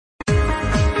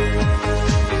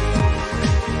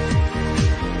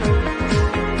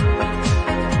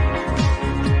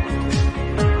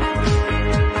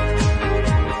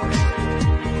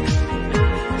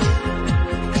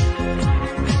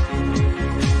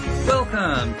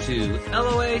welcome to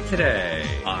LOA Today.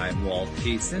 I'm Walt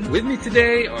Thiessen. With me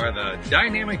today are the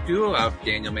dynamic duo of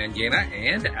Daniel Mangana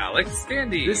and Alex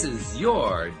Standy. This is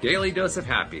your Daily Dose of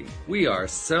Happy. We are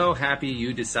so happy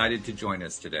you decided to join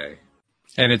us today.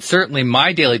 And it's certainly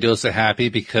my Daily Dose of Happy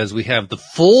because we have the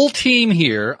full team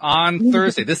here on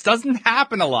Thursday. This doesn't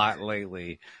happen a lot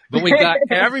lately, but we got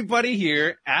everybody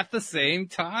here at the same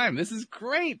time. This is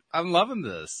great. I'm loving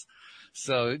this.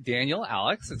 So, Daniel,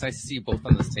 Alex, it's nice to see you both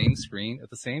on the same screen at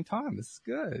the same time. This is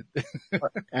good.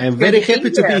 I am very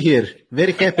happy to be here.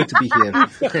 Very happy to be here.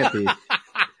 Happy.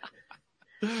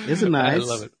 Isn't it nice? I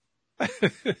love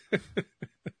it.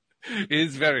 It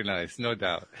is very nice, no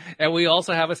doubt. And we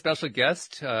also have a special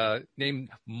guest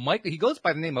named Michael. He goes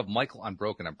by the name of Michael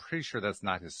Unbroken. I'm pretty sure that's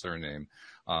not his surname,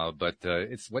 but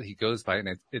it's what he goes by.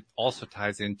 And it also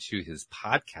ties into his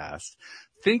podcast,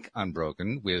 Think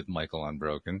Unbroken, with Michael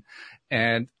Unbroken.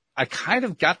 And I kind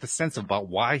of got the sense about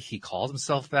why he calls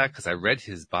himself that because I read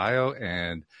his bio.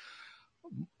 And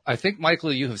I think,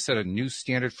 Michael, you have set a new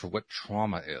standard for what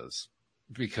trauma is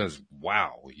because,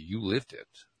 wow, you lived it.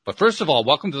 But first of all,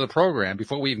 welcome to the program.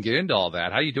 Before we even get into all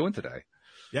that, how are you doing today?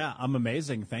 Yeah, I'm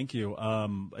amazing. Thank you.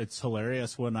 It's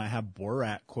hilarious when I have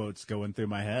Borat quotes going through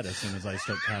my head as soon as I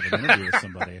start to have an interview with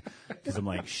somebody because I'm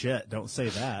like, shit, don't say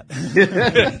that.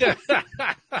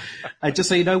 Just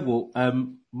so you know, Walt,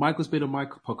 Michael's been on my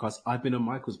podcast. I've been on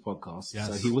Michael's podcast. Yes.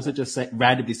 So he wasn't just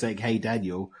randomly saying, hey,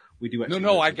 Daniel, we do actually.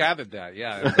 No, I gathered that.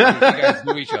 Yeah. You guys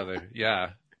knew each other.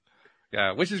 Yeah.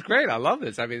 Yeah, which is great. I love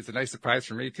this. I mean, it's a nice surprise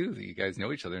for me, too, that you guys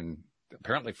know each other and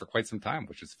apparently for quite some time,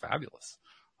 which is fabulous.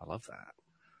 I love that.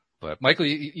 But, Michael,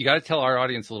 you got to tell our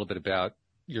audience a little bit about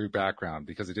your background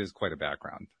because it is quite a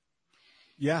background.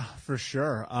 Yeah, for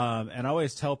sure. And I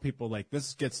always tell people, like,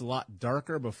 this gets a lot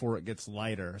darker before it gets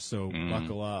lighter, so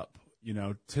buckle up. You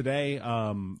know, today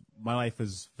my life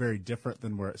is very different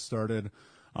than where it started.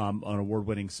 An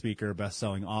award-winning speaker,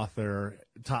 best-selling author,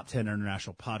 top 10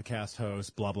 international podcast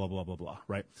host, blah, blah, blah, blah, blah,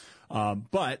 right?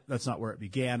 But that's not where it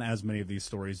began, as many of these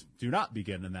stories do not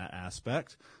begin in that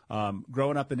aspect.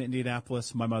 Growing up in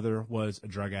Indianapolis, my mother was a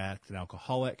drug addict and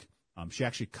alcoholic. She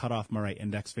actually cut off my right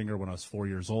index finger when I was 4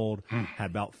 years old, had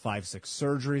about 5-6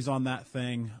 surgeries on that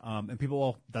thing. And people,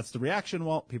 well, that's the reaction.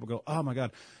 Well, people go, oh, my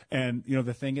God. And, you know,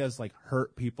 the thing is, like,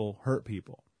 hurt people.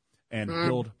 And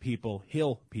healed people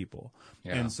heal people.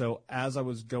 Yeah. And so as I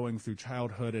was going through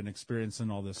childhood and experiencing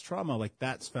all this trauma, like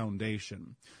that's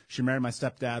foundation. She married my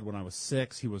stepdad when I was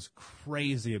 6. He was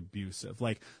crazy abusive.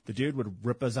 Like the dude would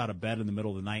rip us out of bed in the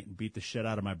middle of the night and beat the shit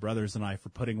out of my brothers and I for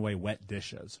putting away wet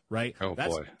dishes, right? Oh,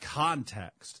 that's boy.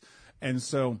 Context. And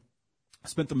so I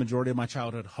spent the majority of my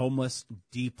childhood homeless,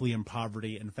 deeply in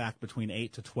poverty. In fact, between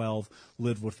 8 to 12,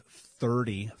 lived with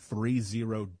 30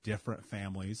 different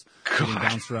families, getting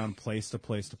bounced around place to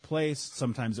place to place.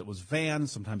 Sometimes it was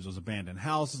vans, sometimes it was abandoned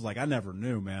houses. Like I never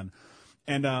knew, man.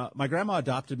 And my grandma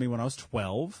adopted me when I was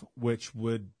 12, which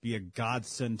would be a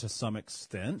godsend to some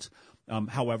extent.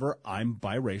 However, I'm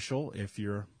biracial. If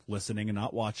you're listening and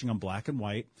not watching, I'm black and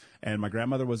white. And my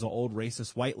grandmother was an old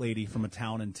racist white lady from a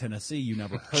town in Tennessee you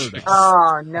never heard of.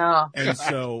 Oh, no. And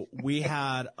so we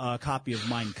had a copy of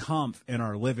Mein Kampf in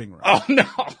our living room. Oh, no.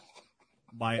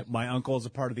 My uncle is a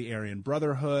part of the Aryan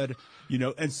Brotherhood, you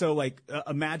know, and so like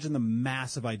imagine the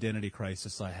massive identity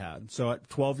crisis I had. So at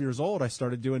 12 years old, I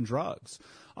started doing drugs.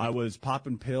 I was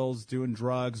popping pills, doing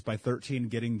drugs. By 13,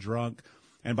 getting drunk.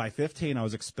 And by 15, I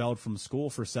was expelled from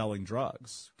school for selling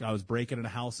drugs. I was breaking into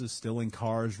houses, stealing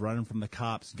cars, running from the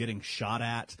cops, getting shot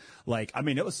at. Like, I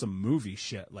mean, it was some movie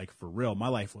shit, like for real. My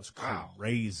life was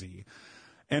crazy.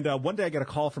 And one day I got a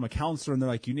call from a counselor, and they're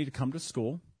like, you need to come to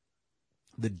school.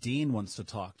 The dean wants to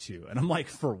talk to you. And I'm like,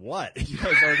 for what? You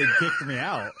guys already kicked me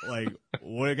out. Like,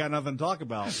 we got nothing to talk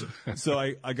about. So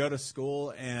I go to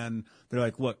school, and they're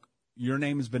like, look, your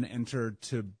name has been entered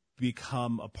to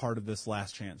become a part of this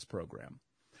last chance program.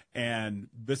 And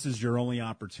this is your only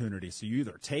opportunity. So you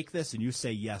either take this and you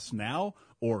say yes now,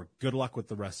 or good luck with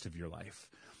the rest of your life.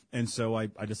 And so I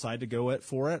decided to go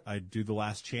for it. I do the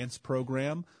last chance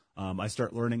program. I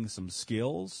start learning some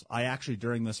skills. I actually,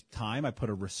 during this time, I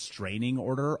put a restraining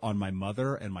order on my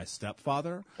mother and my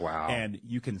stepfather. Wow. And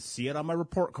you can see it on my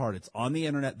report card. It's on the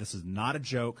internet. This is not a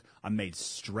joke. I made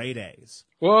straight A's.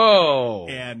 Whoa.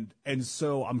 And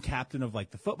so I'm captain of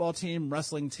like the football team,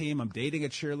 wrestling team. I'm dating a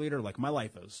cheerleader. Like my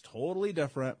life is totally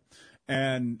different.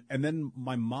 And then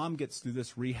my mom gets through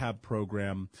this rehab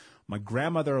program. My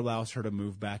grandmother allows her to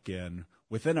move back in.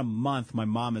 Within a month, my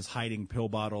mom is hiding pill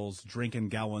bottles, drinking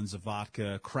gallons of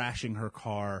vodka, crashing her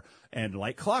car. And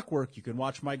like clockwork, you can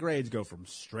watch my grades go from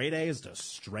straight A's to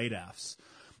straight F's.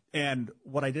 And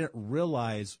what I didn't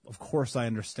realize, of course I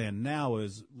understand now,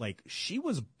 is like she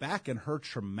was back in her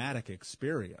traumatic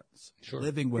experience,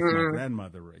 living with my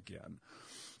grandmother again.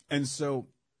 And so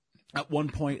at one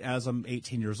point, as I'm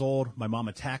 18 years old, my mom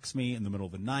attacks me in the middle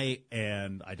of the night,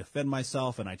 and I defend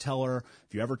myself, and I tell her,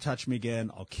 if you ever touch me again,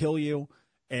 I'll kill you.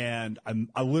 And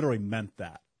I literally meant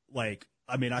that. Like,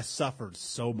 I mean, I suffered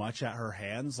so much at her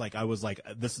hands. Like, I was like,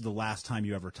 this is the last time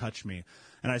you ever touch me.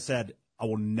 And I said, I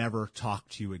will never talk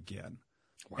to you again.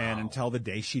 Wow. And until the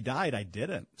day she died, I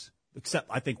didn't, except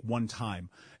I think one time.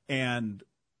 And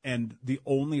the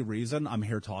only reason I'm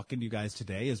here talking to you guys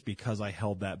today is because I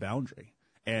held that boundary.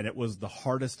 And it was the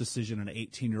hardest decision an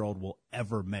 18-year-old will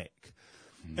ever make.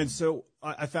 And so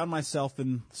I found myself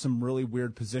in some really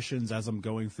weird positions as I'm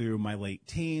going through my late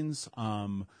teens,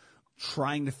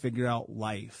 trying to figure out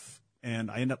life. And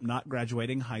I end up not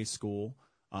graduating high school.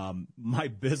 My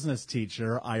business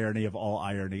teacher, irony of all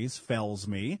ironies, fails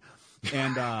me.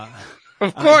 And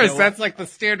of course, that's like the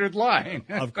standard line.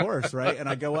 Of course, right? And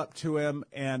I go up to him,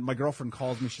 and my girlfriend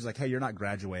calls me. She's like, hey, you're not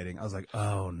graduating. I was like,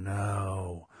 oh,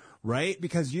 no. Right?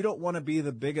 Because you don't want to be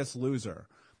the biggest loser.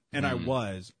 And I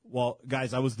was. Well,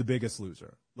 guys, I was the biggest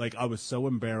loser. Like, I was so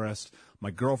embarrassed. My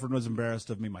girlfriend was embarrassed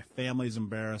of me. My family's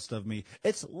embarrassed of me.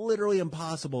 It's literally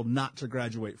impossible not to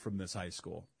graduate from this high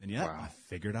school. And yet, I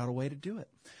figured out a way to do it.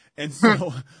 And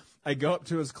so I go up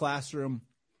to his classroom,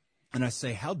 and I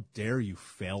say, how dare you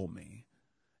fail me?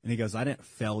 And he goes, I didn't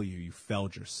fail you. You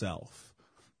failed yourself.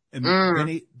 And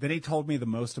then he told me the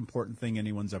most important thing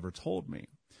anyone's ever told me.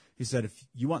 He said, if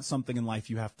you want something in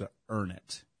life, you have to earn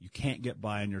it. You can't get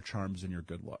by on your charms and your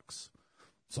good looks.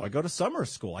 So I go to summer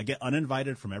school. I get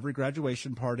uninvited from every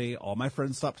graduation party. All my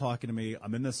friends stop talking to me.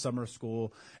 I'm in this summer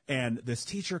school. And this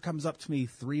teacher comes up to me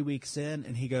 3 weeks in,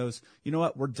 and he goes, you know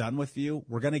what? We're done with you.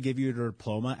 We're going to give you your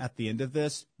diploma at the end of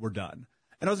this. We're done.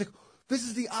 And I was like, this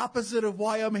is the opposite of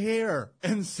why I'm here.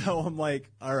 And so I'm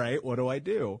like, all right, what do I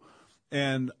do?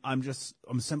 And I'm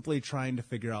simply trying to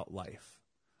figure out life.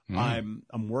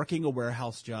 I'm working a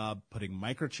warehouse job, putting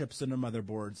microchips into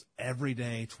motherboards every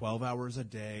day, 12 hours a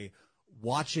day,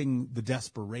 watching the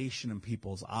desperation in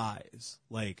people's eyes.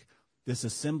 Like, this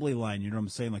assembly line, you know what I'm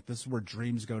saying? Like, this is where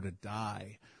dreams go to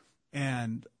die.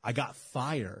 And I got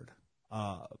fired,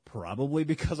 probably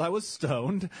because I was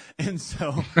stoned. And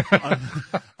so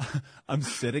I'm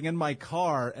sitting in my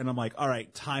car, and I'm like, all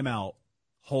right, time out.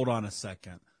 Hold on a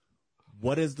second.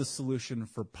 What is the solution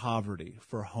for poverty,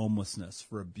 for homelessness,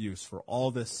 for abuse, for all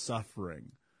this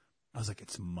suffering? I was like,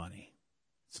 it's money.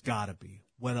 It's got to be.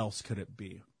 What else could it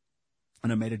be?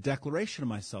 And I made a declaration to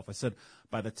myself. I said,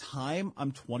 by the time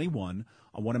I'm 21,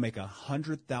 I want to make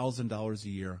 $100,000 a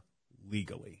year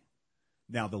legally.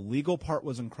 Now, the legal part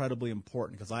was incredibly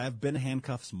important because I have been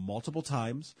handcuffed multiple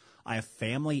times. I have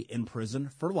family in prison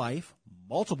for life,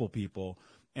 multiple people.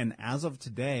 And as of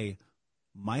today,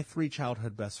 my 3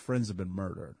 childhood best friends have been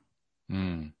murdered.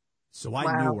 So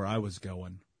I knew where I was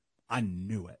going. I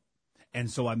knew it. And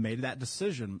so I made that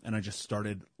decision, and I just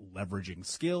started leveraging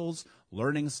skills,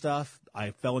 learning stuff.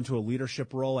 I fell into a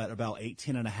leadership role at about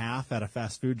 18 and a half at a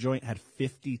fast food joint, had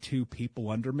 52 people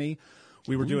under me.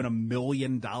 We were doing $1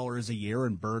 million a year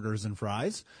in burgers and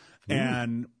fries.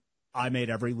 And I made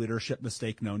every leadership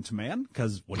mistake known to man,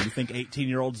 because what do you think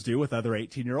 18-year-olds do with other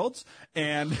 18-year-olds?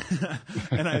 And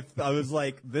I was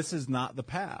like, this is not the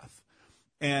path.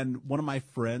 And one of my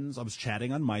friends, I was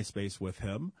chatting on MySpace with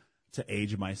him to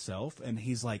age myself, and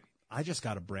he's like, I just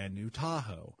got a brand new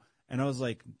Tahoe. And I was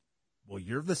like, well,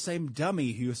 you're the same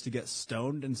dummy who used to get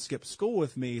stoned and skip school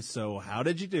with me, so how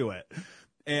did you do it?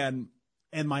 And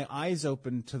my eyes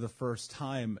opened to the first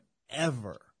time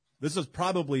ever. This is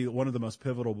probably one of the most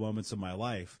pivotal moments of my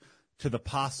life to the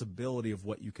possibility of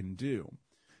what you can do.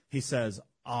 He says,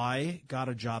 I got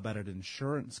a job at an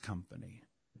insurance company.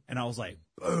 And I was like,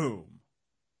 boom.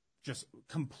 Just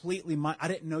completely, I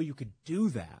didn't know you could do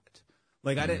that.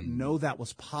 Like, I didn't know that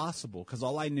was possible, because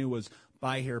all I knew was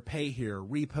buy here, pay here,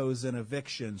 repos and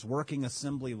evictions, working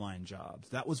assembly line jobs.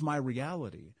 That was my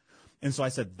reality. And so I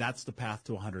said, that's the path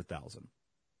to 100,000.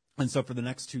 And so for the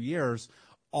next 2 years,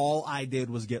 all I did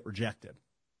was get rejected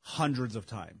hundreds of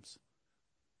times.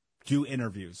 Do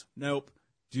interviews. Nope.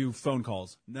 Do phone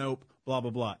calls. Nope. Blah,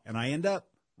 blah, blah. And I end up,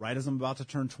 right as I'm about to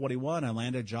turn 21, I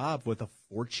land a job with a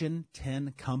Fortune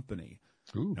 10 company.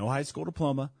 Ooh. No high school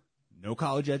diploma, no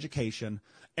college education.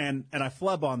 And I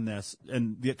flub on this.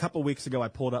 And a couple of weeks ago, I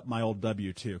pulled up my old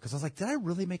W-2 because I was like, did I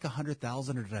really make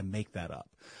 100,000 or did I make that up?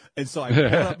 And so I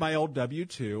pulled up my old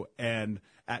W-2, and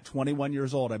at 21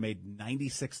 years old, I made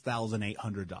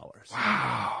 $96,800.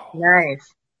 Wow.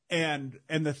 Nice. And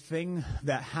the thing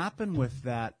that happened with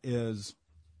that is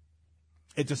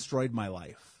it destroyed my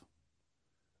life.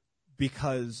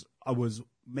 because I was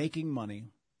making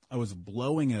money. I was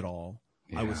blowing it all.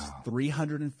 I was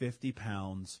 350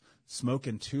 pounds,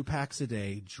 smoking 2 packs a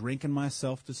day, drinking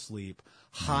myself to sleep,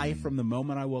 high from the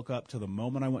moment I woke up to the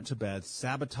moment I went to bed,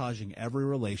 sabotaging every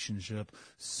relationship,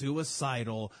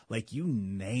 suicidal, like you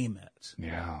name it.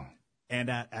 Yeah. And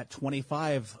at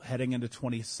 25, heading into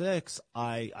 26,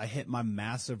 I hit my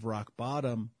massive rock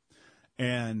bottom,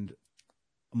 and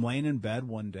I'm laying in bed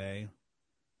one day.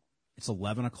 It's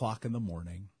 11 o'clock in the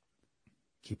morning.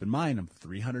 Keep in mind, I'm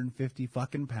 350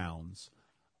 fucking pounds.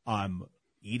 I'm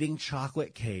eating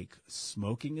chocolate cake,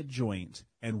 smoking a joint,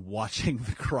 and watching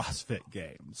the CrossFit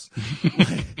Games.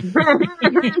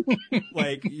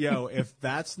 Yo, if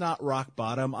that's not rock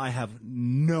bottom, I have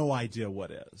no idea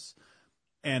what is.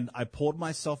 And I pulled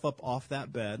myself up off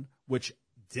that bed, which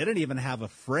didn't even have a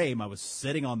frame. I was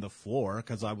sitting on the floor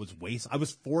because I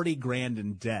was 40 grand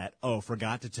in debt. Oh,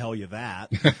 forgot to tell you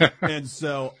that. And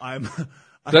so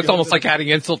that's almost like adding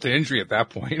insult to injury at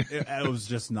that point. It was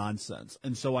just nonsense.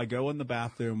 And so I go in the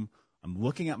bathroom. I'm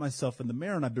looking at myself in the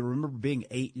mirror, and I remember being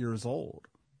 8 years old.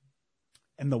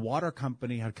 And the water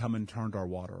company had come and turned our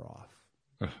water off.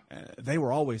 They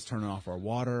were always turning off our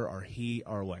water, our heat,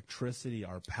 our electricity,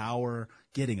 our power,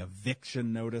 getting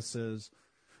eviction notices.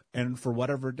 And for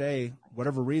whatever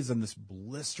reason, this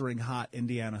blistering hot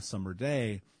Indiana summer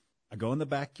day, I go in the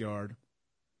backyard,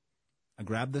 I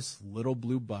grab this little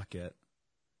blue bucket,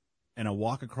 and I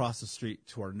walk across the street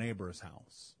to our neighbor's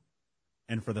house.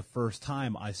 And for the first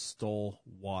time, I stole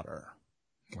water.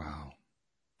 Wow.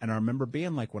 And I remember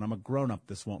being like, when I'm a grown-up,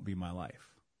 this won't be my life.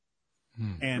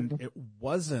 And it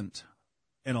wasn't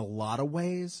in a lot of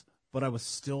ways, but I was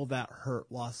still that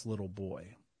hurt, lost little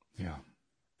boy. Yeah.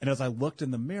 And as I looked in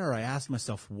the mirror, I asked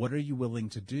myself, what are you willing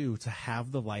to do to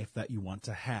have the life that you want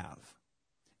to have?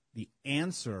 The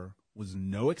answer was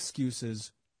no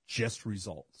excuses, just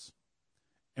results.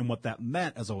 And what that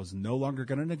meant is I was no longer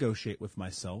going to negotiate with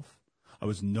myself. I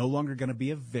was no longer going to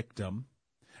be a victim.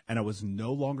 And I was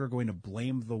no longer going to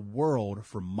blame the world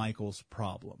for Michael's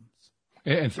problems.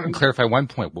 And clarify one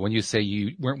point. When you say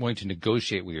you weren't willing to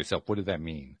negotiate with yourself, what did that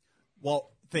mean?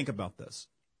 Well, think about this.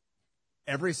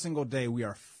 Every single day we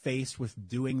are faced with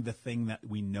doing the thing that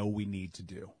we know we need to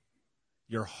do.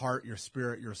 Your heart, your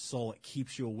spirit, your soul, it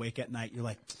keeps you awake at night. You're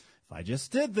like, if I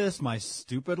just did this, my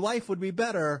stupid life would be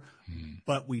better.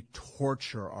 But we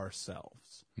torture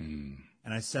ourselves. And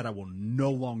I said, I will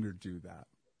no longer do that.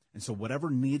 And so whatever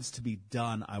needs to be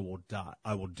done, I will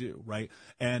do, right?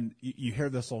 And you hear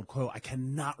this old quote. I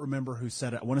cannot remember who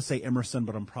said it. I want to say Emerson,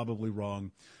 but I'm probably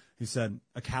wrong. He said,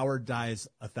 a coward dies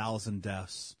 1,000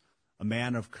 deaths. A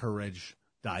man of courage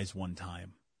dies one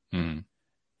time.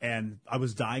 And I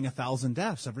was dying 1,000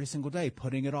 deaths every single day,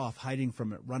 putting it off, hiding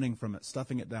from it, running from it,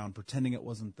 stuffing it down, pretending it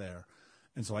wasn't there.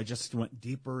 And so I just went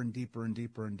deeper and deeper and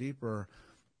deeper and deeper.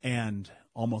 And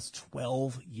almost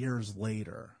 12 years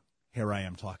later, here I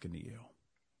am talking to you.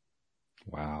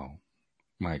 Wow.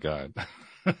 My God.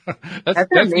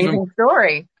 That's an amazing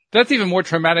story. That's even more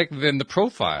traumatic than the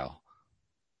profile.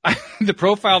 The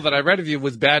profile that I read of you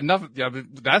was bad enough. Yeah,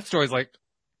 but that story's like,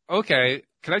 okay,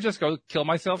 can I just go kill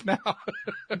myself now?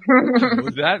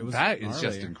 That is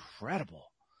just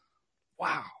incredible.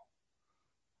 Wow.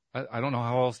 I don't know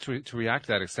how else to react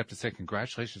to that except to say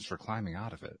congratulations for climbing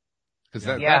out of it. Because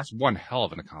that's one hell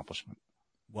of an accomplishment.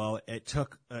 Well, it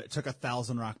took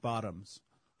 1,000 rock bottoms.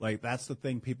 Like, that's the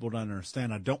thing people don't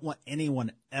understand. I don't want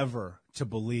anyone ever to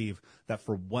believe that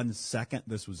for 1 second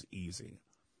this was easy.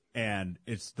 And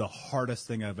it's the hardest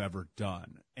thing I've ever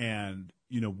done. And,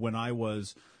 when I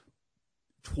was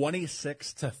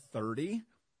 26 to 30,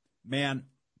 man,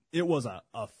 it was a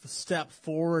step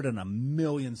forward and a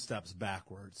million steps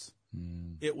backwards.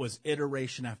 It was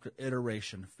iteration after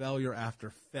iteration, failure after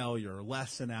failure,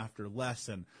 lesson after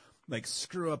lesson, like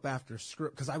screw up after screw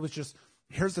up. Because I was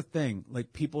here's the thing,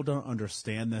 like people don't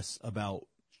understand this about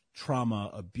trauma,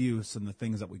 abuse, and the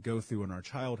things that we go through in our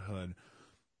childhood.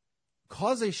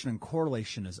 Causation and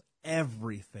correlation is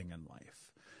everything in life.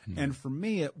 And for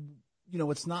me,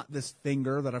 it's not this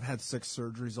finger that I've had 6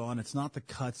 surgeries on. It's not the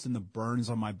cuts and the burns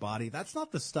on my body. That's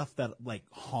not the stuff that like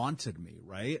haunted me,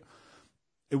 right?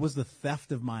 It was the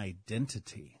theft of my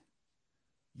identity.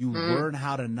 You learn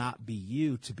how to not be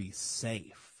you to be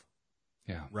safe.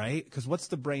 Yeah. Right? Because what's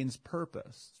the brain's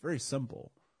purpose? It's very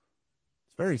simple.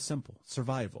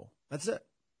 Survival. That's it.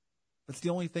 That's the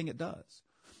only thing it does.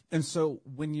 And so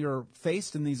when you're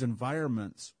faced in these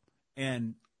environments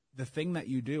and the thing that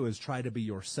you do is try to be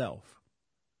yourself,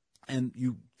 and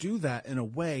you do that in a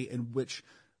way in which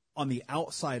on the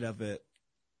outside of it,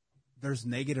 there's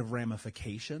negative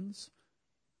ramifications.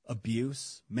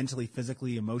 abuse, mentally,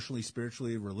 physically, emotionally,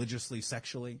 spiritually, religiously,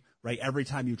 sexually, right? Every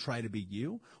time you try to be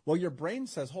you, well, your brain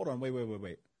says, hold on,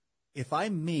 wait. If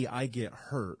I'm me, I get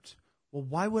hurt. Well,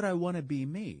 why would I want to be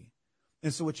me?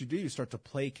 And so what you do, you start to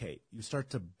placate, you start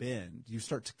to bend, you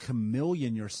start to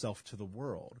chameleon yourself to the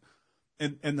world.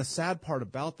 And the sad part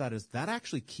about that is that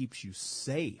actually keeps you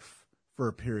safe for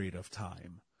a period of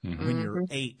time when you're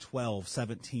 8, 12,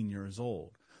 17 years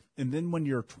old. And then when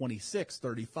you're 26,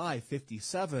 35,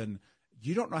 57,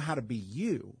 you don't know how to be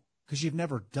you because you've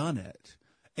never done it.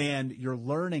 And you're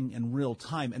learning in real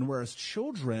time. And whereas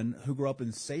children who grow up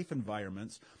in safe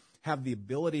environments have the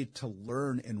ability to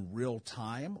learn in real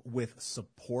time with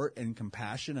support and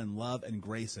compassion and love and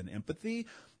grace and empathy,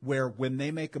 where when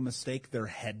they make a mistake, their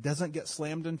head doesn't get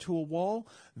slammed into a wall.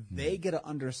 They get to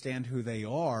understand who they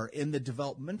are in the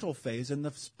developmental phase, in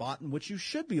the spot in which you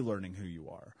should be learning who you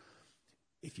are.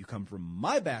 If you come from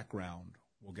my background,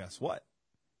 well, guess what?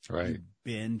 Right. You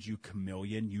bend, you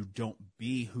chameleon, you don't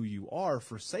be who you are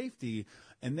for safety.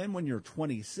 And then when you're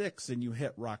 26 and you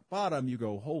hit rock bottom, you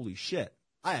go, holy shit,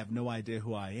 I have no idea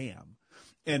who I am.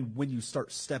 And when you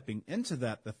start stepping into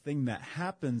that, the thing that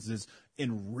happens is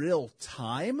in real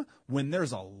time, when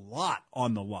there's a lot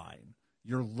on the line,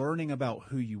 you're learning about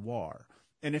who you are.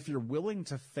 And if you're willing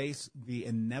to face the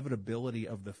inevitability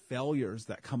of the failures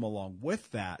that come along with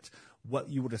that,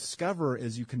 what you will discover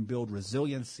is you can build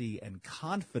resiliency and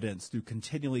confidence through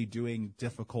continually doing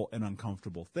difficult and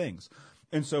uncomfortable things.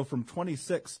 And so from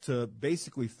 26 to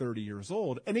basically 30 years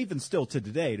old, and even still to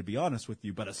today, to be honest with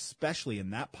you, but especially in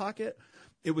that pocket,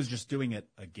 it was just doing it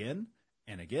again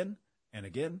and again and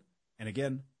again and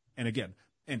again and again.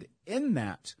 And in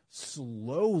that,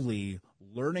 slowly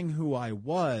learning who I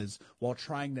was while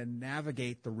trying to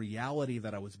navigate the reality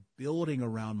that I was building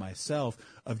around myself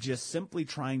of just simply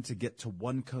trying to get to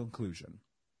one conclusion.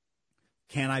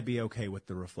 Can I be okay with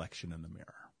the reflection in the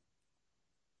mirror?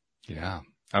 Yeah,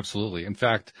 absolutely. In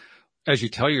fact, as you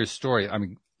tell your story, I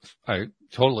mean, I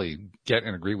totally get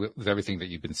and agree with everything that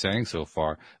you've been saying so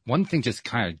far. One thing just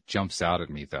kind of jumps out at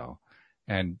me, though.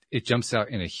 And it jumps out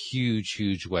in a huge,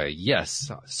 huge way. Yes,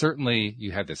 certainly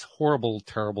you had this horrible,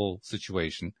 terrible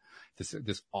situation,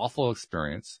 this awful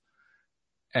experience,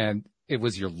 and it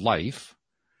was your life,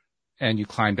 and you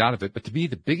climbed out of it. But to me,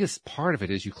 the biggest part of it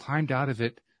is you climbed out of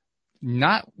it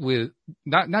not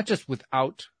just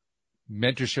without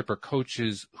mentorship or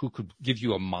coaches who could give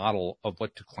you a model of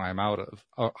what to climb out of,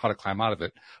 or how to climb out of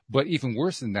it, but even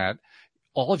worse than that,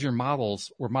 all of your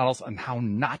models were models on how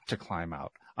not to climb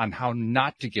out, on how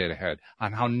not to get ahead,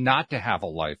 on how not to have a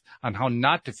life, on how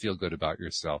not to feel good about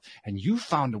yourself. And you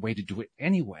found a way to do it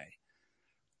anyway.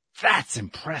 That's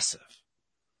impressive.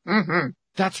 Mm-hmm.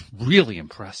 That's really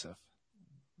impressive.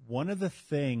 One of the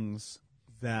things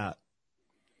that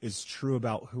is true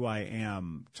about who I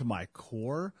am to my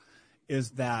core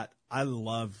is that I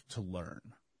love to learn.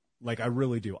 Like, I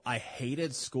really do. I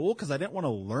hated school because I didn't want to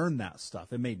learn that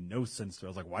stuff. It made no sense to me. I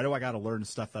was like, why do I got to learn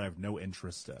stuff that I have no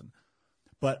interest in?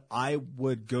 But I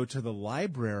would go to the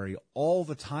library all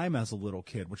the time as a little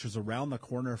kid, which was around the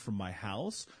corner from my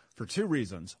house, for two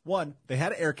reasons. One, they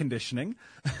had air conditioning.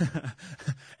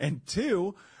 And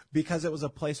two, because it was a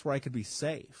place where I could be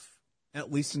safe,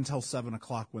 at least until 7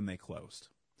 o'clock when they closed.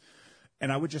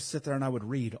 And I would just sit there and I would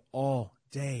read all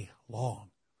day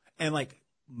long. And like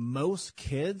most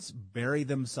kids bury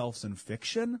themselves in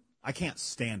fiction. I can't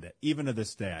stand it. Even to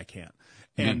this day, I can't.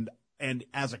 And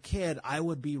as a kid, I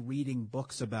would be reading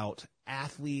books about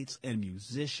athletes and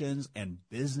musicians and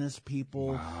business people.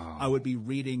 Wow. I would be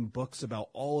reading books about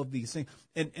all of these things.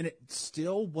 And it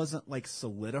still wasn't like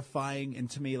solidifying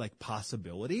into me like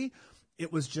possibility.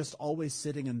 It was just always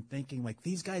sitting and thinking like,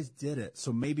 these guys did it,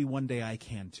 so maybe one day I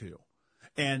can too.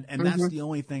 And that's the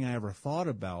only thing I ever thought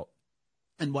about.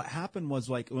 And what happened was,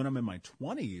 like, when I'm in my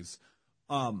 20s,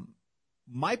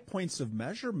 my points of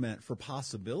measurement for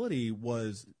possibility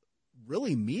was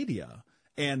really media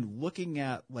and looking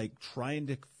at, like, trying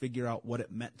to figure out what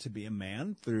it meant to be a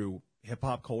man through hip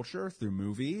hop culture, through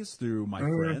movies, through my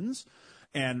friends.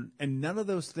 And none of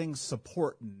those things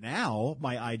support now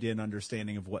my idea and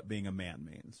understanding of what being a man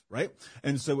means, right?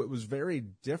 And so it was very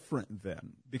different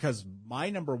then, because my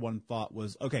number one thought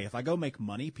was, okay, if I go make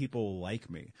money, people will like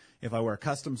me. If I wear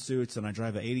custom suits and I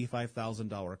drive an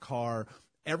 $85,000 car,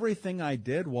 everything I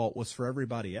did, Walt, was for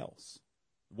everybody else.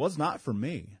 It was not for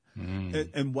me.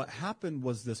 And what happened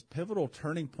was this pivotal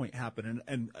turning point happened.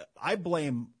 And I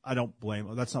don't blame,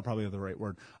 that's not probably the right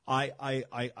word.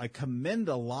 I commend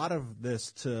a lot of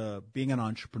this to being an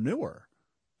entrepreneur.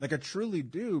 Like I truly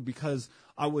do, because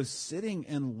I was sitting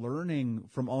and learning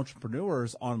from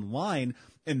entrepreneurs online.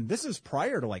 And this is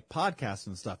prior to like podcasts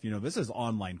and stuff. This is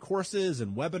online courses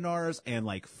and webinars and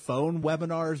like phone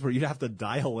webinars where you'd have to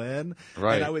dial in.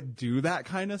 Right. And I would do that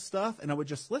kind of stuff. And I would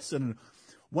just listen. And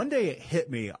one day it hit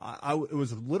me. It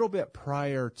was a little bit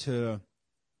prior to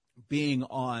being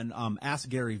on Ask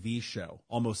Gary Vee show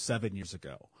almost 7 years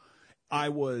ago. I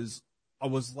was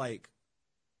like,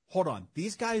 hold on,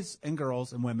 these guys and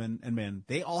girls and women and men,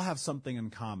 they all have something in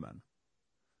common.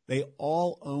 They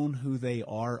all own who they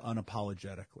are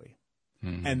unapologetically.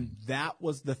 Mm-hmm. And that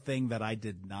was the thing that I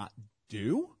did not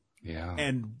do. Yeah.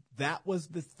 And that was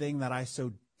the thing that I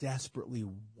so desperately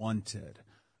wanted.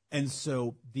 And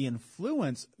so the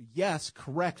influence, yes,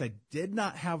 correct. I did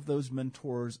not have those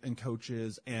mentors and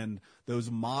coaches and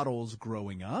those models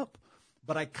growing up,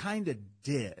 but I kind of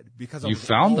did because I was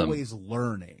always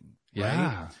learning.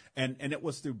 Yeah. Right? And it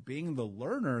was through being the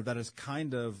learner that has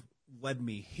kind of led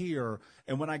me here.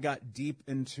 And when I got deep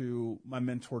into my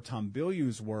mentor Tom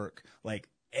Bilyeu's work, like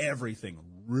everything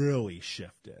really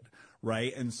shifted.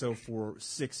 Right. And so for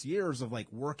 6 years of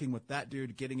like working with that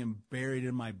dude, getting him buried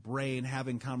in my brain,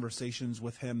 having conversations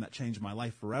with him that changed my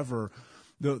life forever.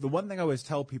 The one thing I always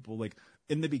tell people, like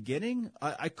in the beginning,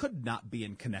 I could not be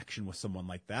in connection with someone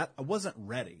like that. I wasn't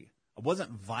ready. I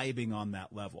wasn't vibing on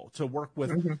that level to work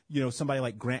with, somebody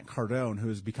like Grant Cardone, who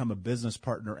has become a business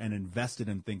partner and invested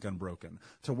in Think Unbroken,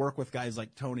 to work with guys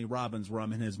like Tony Robbins, where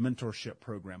I'm in his mentorship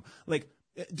program. Like,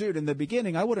 dude, in the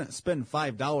beginning, I wouldn't spend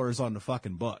 $5 on the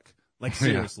fucking book. Like,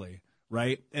 seriously.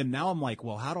 Right. And now I'm like,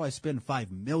 well, how do I spend $5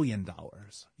 million?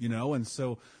 And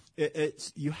so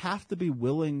it's you have to be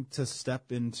willing to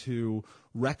step into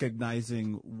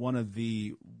recognizing one of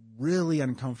the really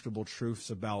uncomfortable truths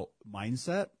about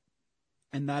mindset.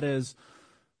 And that is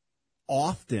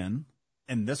often,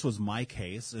 and this was my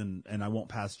case, and I won't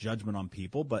pass judgment on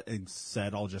people, but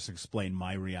instead I'll just explain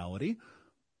my reality.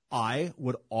 I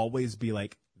would always be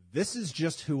like, this is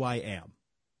just who I am.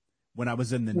 When I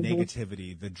was in the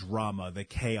negativity, the drama, the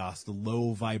chaos, the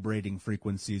low vibrating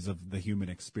frequencies of the human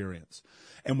experience.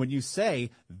 And when you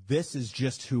say, this is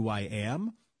just who I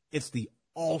am, it's the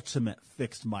ultimate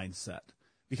fixed mindset.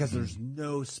 Because there's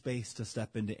no space to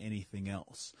step into anything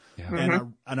else.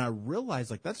 Yeah. And I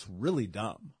realized, like, that's really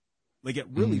dumb. Like, it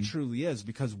really truly is,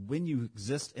 because when you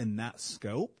exist in that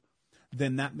scope,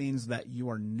 then that means that you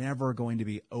are never going to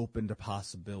be open to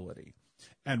possibility.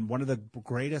 And one of the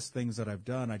greatest things that I've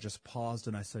done, I just paused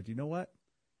and I said, you know what?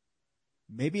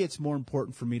 Maybe it's more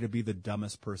important for me to be the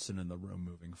dumbest person in the room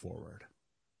moving forward.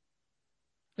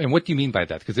 And what do you mean by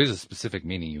that? Because there's a specific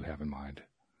meaning you have in mind.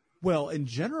 Well, in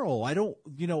general, I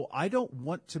don't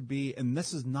want to be, and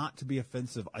this is not to be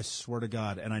offensive, I swear to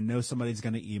God, and I know somebody's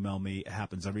going to email me. It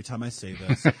happens every time I say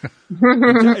this.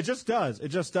 It just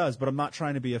does, but I'm not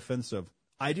trying to be offensive.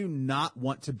 I do not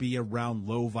want to be around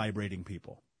low vibrating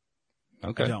people.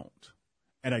 Okay. I don't.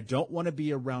 And I don't want to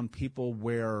be around people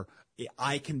where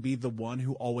I can be the one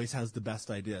who always has the best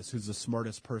ideas, who's the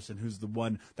smartest person, who's the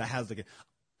one that has the...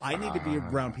 I need to be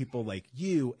around people like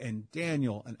you and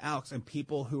Daniel and Alex and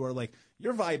people who are like,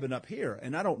 you're vibing up here,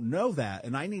 and I don't know that,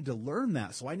 and I need to learn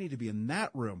that, so I need to be in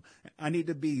that room. I need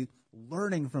to be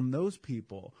learning from those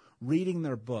people, reading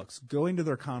their books, going to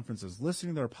their conferences,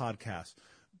 listening to their podcasts,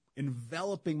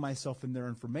 enveloping myself in their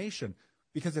information.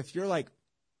 Because if you're like,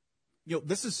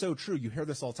 this is so true. You hear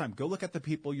this all the time. Go look at the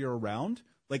people you're around.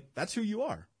 Like, that's who you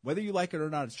are. Whether you like it or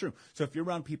not, it's true. So if you're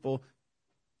around people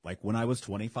like when I was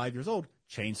 25 years old,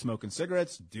 chain smoking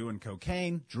cigarettes, doing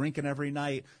cocaine, drinking every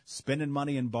night, spending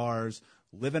money in bars,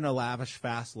 living a lavish,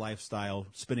 fast lifestyle,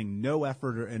 spending no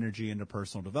effort or energy into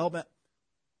personal development,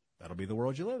 that'll be the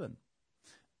world you live in.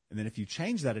 And then if you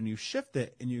change that and you shift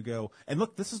it and you go, and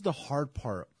look, this is the hard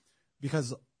part,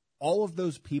 because all of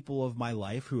those people of my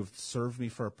life who have served me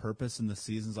for a purpose in the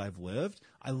seasons I've lived,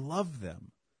 I love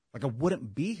them. Like, I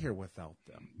wouldn't be here without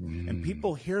them. And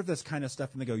people hear this kind of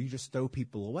stuff and they go, you just throw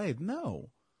people away. No.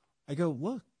 I go,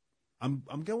 look, I'm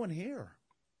going here.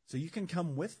 So you can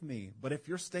come with me. But if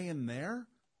you're staying there,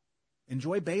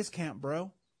 enjoy base camp,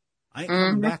 bro. I ain't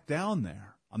coming back down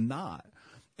there. I'm not.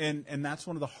 And that's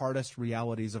one of the hardest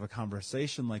realities of a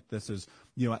conversation like this is,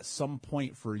 at some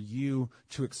point for you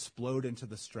to explode into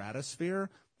the stratosphere,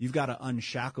 you've got to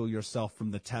unshackle yourself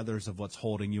from the tethers of what's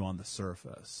holding you on the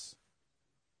surface.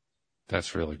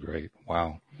 That's really great.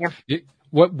 Wow. Yeah.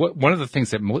 One of the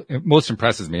things that most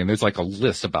impresses me, and there's like a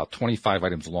list about 25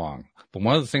 items long, but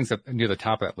one of the things that near the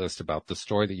top of that list about the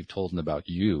story that you've told and about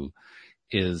you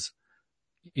is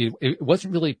it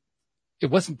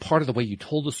wasn't part of the way you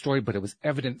told the story, but it was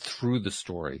evident through the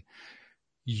story.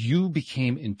 You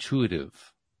became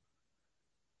intuitive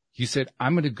You said,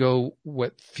 I'm going to go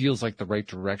what feels like the right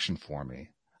direction for me.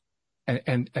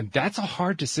 And that's a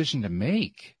hard decision to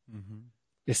make,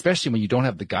 especially when you don't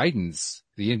have the guidance,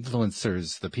 the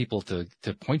influencers, the people to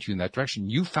point you in that direction.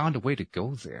 You found a way to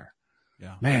go there.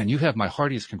 Yeah. Man, you have my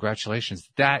heartiest congratulations.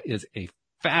 That is a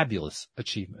fabulous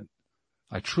achievement.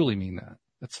 I truly mean that.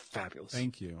 That's fabulous.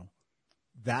 Thank you.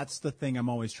 That's the thing I'm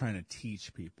always trying to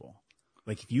teach people.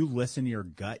 Like, if you listen to your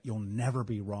gut, you'll never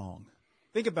be wrong.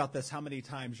 Think about this, how many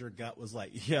times your gut was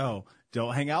like, yo,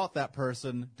 don't hang out with that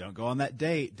person. Don't go on that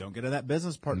date. Don't get in that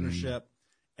business partnership.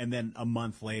 And then a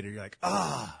month later, you're like,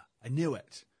 I knew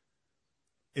it.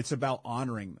 It's about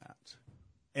honoring that.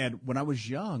 And when I was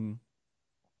young,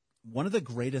 one of the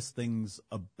greatest things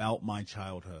about my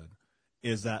childhood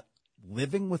is that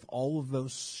living with all of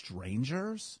those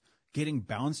strangers, getting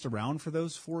bounced around for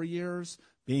those 4 years,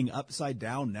 being upside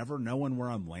down, never knowing where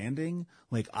I'm landing,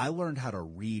 like, I learned how to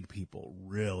read people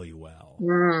really well.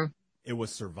 It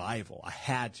was survival. I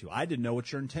had to. I didn't know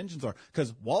what your intentions are.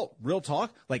 Because, Walt, real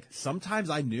talk, like, sometimes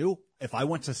I knew if I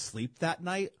went to sleep that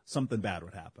night, something bad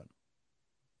would happen.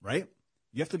 Right?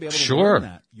 You have to be able to learn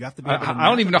that. You have to be able to I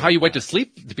don't even know how you went to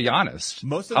sleep, to be honest.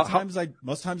 Most of the times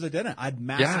I didn't. I had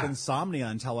massive insomnia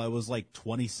until I was like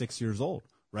 26 years old.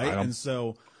 Right? And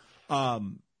so,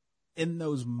 in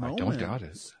those moments, I don't doubt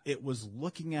it was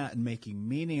looking at and making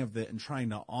meaning of it and trying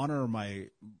to honor my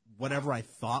whatever I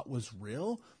thought was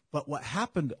real. But what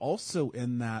happened also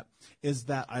in that is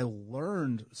that I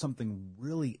learned something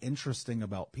really interesting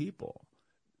about people.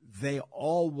 They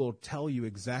all will tell you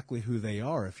exactly who they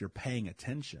are if you're paying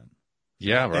attention.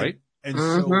 Yeah, right.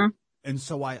 And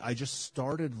so I just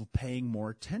started paying more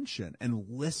attention and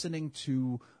listening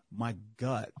to my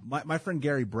gut. My friend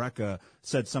Gary Brecka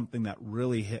said something that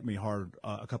really hit me hard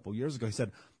a couple years ago. He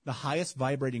said, the highest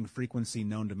vibrating frequency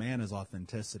known to man is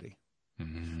authenticity.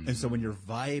 And so when you're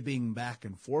vibing back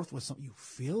and forth with something, you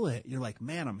feel it. You're like,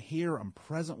 man, I'm here. I'm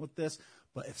present with this.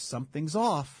 But if something's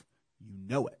off, you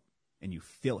know it and you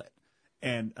feel it.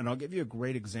 And I'll give you a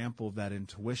great example of that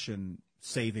intuition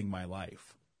saving my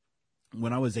life.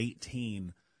 When I was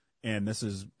 18, and this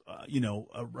is,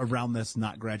 around this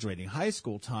not graduating high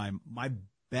school time, my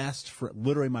best friend,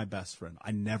 literally my best friend,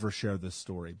 I never share this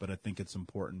story, but I think it's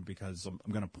important because I'm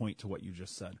going to point to what you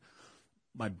just said.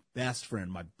 My best friend,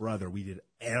 my brother, we did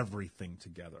everything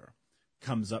together,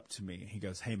 comes up to me. He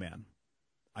goes, hey, man,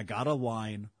 I got a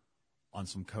line on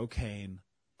some cocaine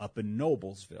up in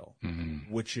Noblesville,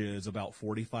 which is about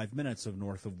 45 minutes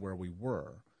north of where we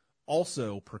were.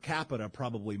 Also, per capita,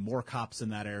 probably more cops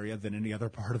in that area than any other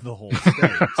part of the whole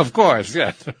state. Of course,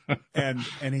 yes. And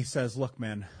he says, look,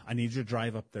 man, I need you to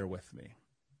drive up there with me.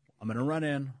 I'm going to run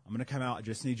in. I'm going to come out. I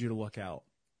just need you to look out.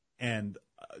 And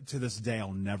to this day,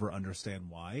 I'll never understand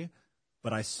why.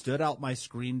 But I stood out my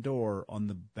screen door on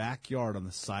the backyard on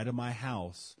the side of my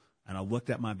house, and I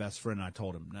looked at my best friend, and I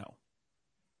told him no.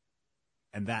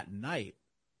 And that night,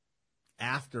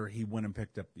 after he went and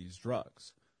picked up these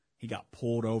drugs, he got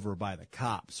pulled over by the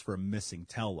cops for a missing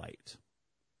taillight.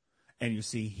 And you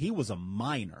see, he was a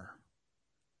minor.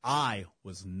 I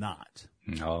was not.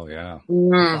 Oh, yeah.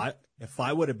 If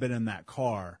I would have been in that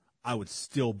car, I would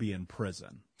still be in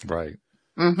prison. Right.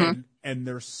 And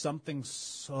there's something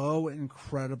so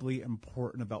incredibly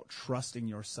important about trusting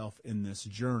yourself in this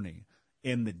journey,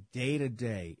 in the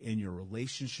day-to-day, in your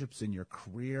relationships, in your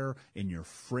career, in your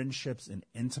friendships, in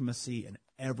intimacy, and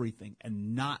everything,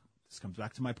 and not, this comes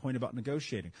back to my point about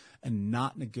negotiating, and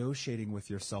not negotiating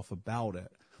with yourself about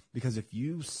it. Because if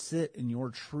you sit in your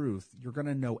truth, you're going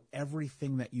to know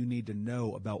everything that you need to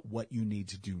know about what you need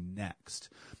to do next.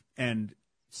 And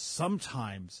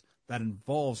sometimes that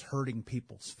involves hurting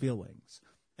people's feelings.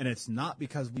 And it's not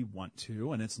because we want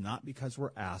to, and it's not because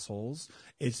we're assholes.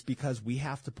 It's because we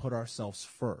have to put ourselves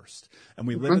first. And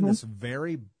we live in this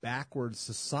very backward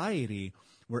society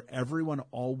where everyone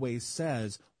always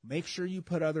says, make sure you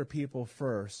put other people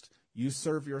first. You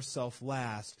serve yourself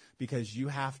last, because you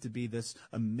have to be this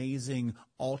amazing,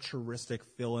 altruistic,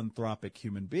 philanthropic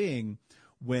human being,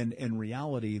 when in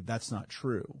reality, that's not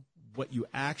true. What you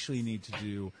actually need to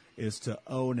do is to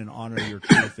own and honor your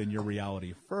truth and your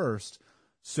reality first,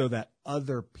 so that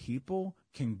other people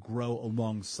can grow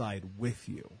alongside with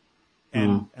you.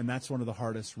 And that's one of the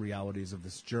hardest realities of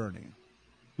this journey.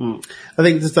 I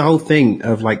think there's the whole thing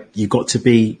of, like, you've got to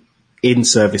be in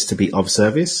service to be of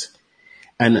service.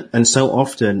 And so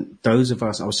often, those of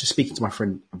us, I was just speaking to my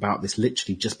friend about this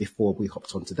literally just before we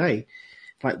hopped on today,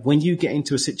 like, when you get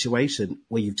into a situation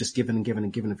where you've just given and given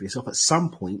and given of yourself, at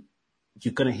some point,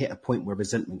 you're going to hit a point where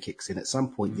resentment kicks in. At some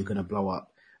point, you're going to blow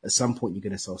up. At some point, you're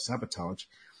going to self-sabotage.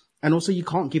 And also, you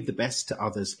can't give the best to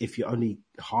others if you're only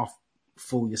half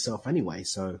fool yourself anyway.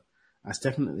 So that's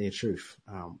definitely a truth.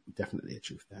 Definitely a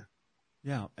truth there.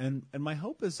 Yeah, and my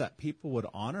hope is that people would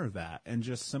honor that and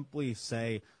just simply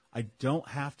say, I don't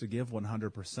have to give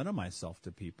 100% of myself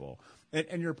to people.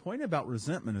 And your point about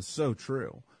resentment is so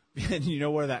true. And you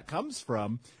know where that comes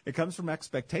from? It comes from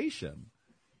expectation.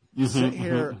 You sit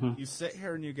here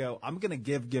and you go, I'm going to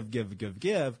give.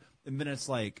 And then it's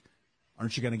like,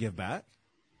 aren't you going to give back?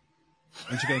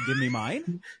 Aren't you going to give me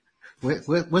mine?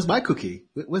 Where's my cookie?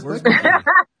 Where's my my cookie?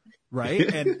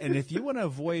 Right? And if you want to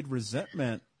avoid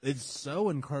resentment, it's so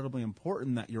incredibly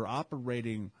important that you're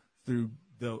operating through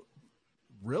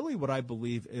really what I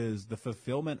believe is the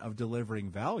fulfillment of delivering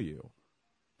value.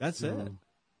 That's it.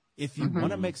 If you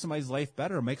want to make somebody's life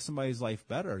better, make somebody's life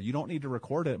better. You don't need to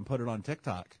record it and put it on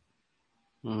TikTok.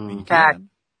 I mean, you can.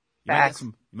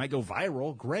 You might go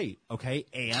viral. Great. Okay.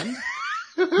 And?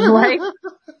 Right?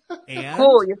 And?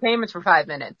 Cool. You're famous for 5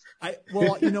 minutes. I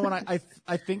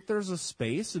think there's a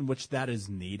space in which that is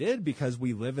needed because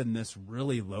we live in this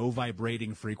really low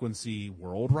vibrating frequency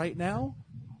world right now.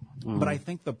 But I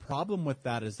think the problem with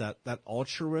that is that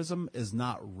altruism is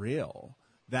not real.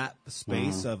 That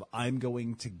space of I'm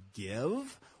going to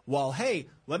give. Well, hey,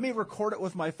 let me record it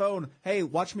with my phone. Hey,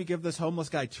 watch me give this homeless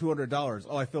guy $200.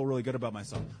 Oh, I feel really good about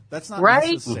myself. That's not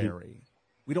necessary.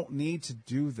 We don't need to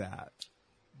do that.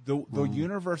 The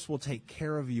universe will take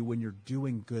care of you when you're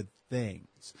doing good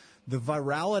things. The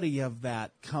virality of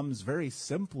that comes very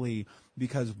simply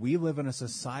because we live in a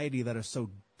society that is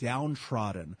so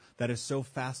downtrodden, that is so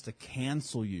fast to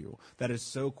cancel you, that is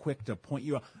so quick to point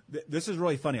you out. This is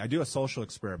really funny. I do a social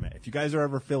experiment. If you guys are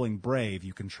ever feeling brave,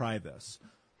 you can try this.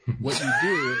 What you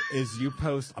do is you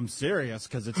post, I'm serious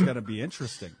because it's going to be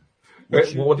interesting.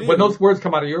 When those words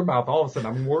come out of your mouth, all of a sudden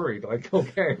I'm worried. Like,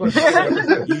 okay.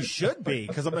 You should be,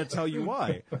 because I'm going to tell you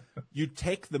why. You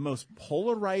take the most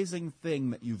polarizing thing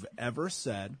that you've ever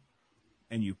said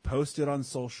and you post it on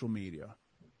social media.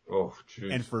 Oh,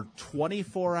 geez. And for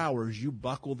 24 hours, you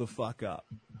buckle the fuck up.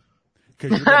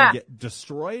 Because you're going to get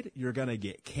destroyed. You're going to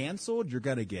get canceled. You're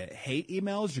going to get hate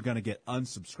emails. You're going to get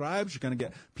unsubscribes. You're going to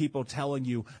get people telling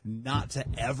you not to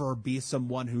ever be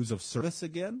someone who's of service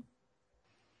again.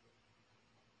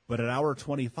 But at hour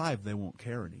 25, they won't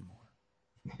care anymore.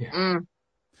 Yeah.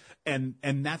 And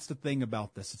that's the thing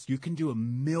about this. It's you can do a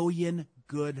million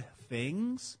good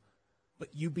things, but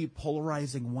you be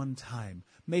polarizing one time.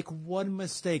 Make one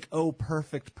mistake, oh,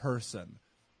 perfect person,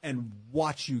 and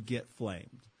watch you get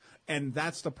flamed. And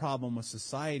that's the problem with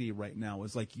society right now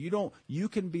is like you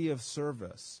can be of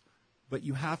service, but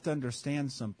you have to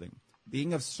understand something.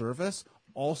 Being of service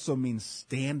also means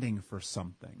standing for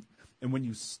something. And when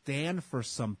you stand for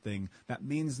something, that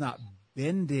means not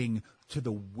bending to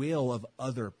the will of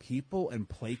other people and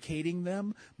placating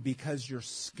them because you're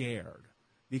scared.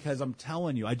 Because I'm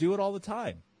telling you, I do it all the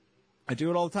time.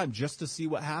 Just to see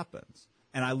what happens.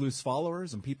 And I lose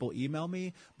followers and people email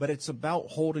me, but it's about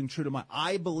holding true to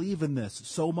I believe in this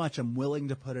so much I'm willing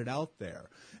to put it out there.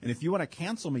 And if you want to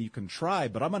cancel me, you can try,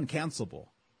 but I'm uncancelable.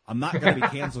 I'm not going to be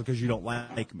canceled because you don't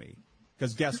like me.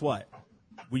 Because guess what?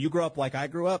 When you grow up like I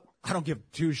grew up, I don't give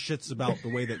two shits about the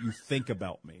way that you think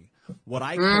about me. What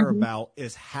I care about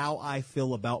is how I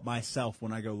feel about myself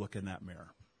when I go look in that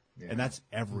mirror. Yeah. And that's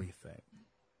everything.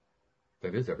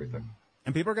 That is everything.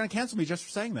 And people are going to cancel me just for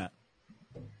saying that.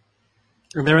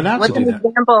 And they're allowed to do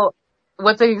that.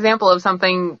 What's an example of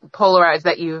something polarized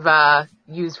that you've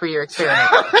used for your experiment?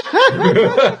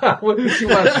 She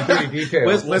wants some pretty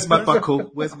details. Where's my buckle?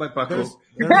 Where's my buckle?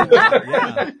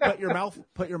 Yeah,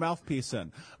 put your mouthpiece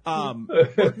in.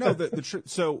 The truth.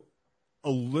 So, a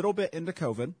little bit into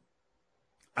COVID,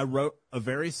 I wrote a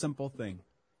very simple thing.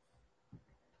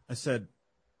 I said,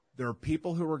 there are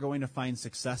people who are going to find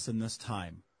success in this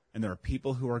time, and there are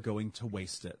people who are going to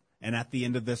waste it. And at the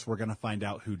end of this, we're going to find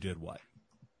out who did what.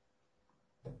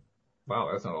 Wow,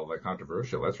 that's not all that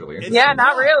controversial. That's really interesting. Yeah,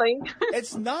 not really.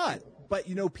 It's not. But,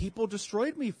 people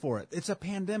destroyed me for it. It's a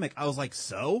pandemic. I was like,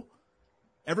 so?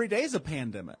 Every day is a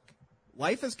pandemic.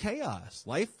 Life is chaos.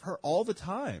 Life hurt all the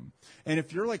time. And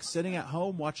if you're like sitting at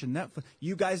home watching Netflix,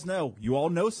 you all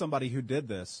know somebody who did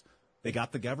this. They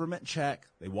got the government check.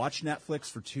 They watched Netflix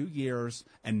for 2 years,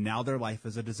 and now their life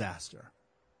is a disaster.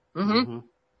 Mm-hmm.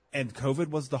 And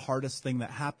COVID was the hardest thing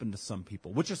that happened to some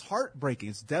people, which is heartbreaking.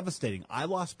 It's devastating. I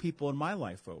lost people in my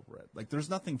life over it. Like, there's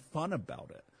nothing fun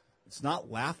about it. It's not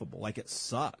laughable. Like, it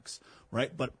sucks,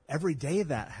 right? But every day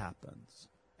that happens.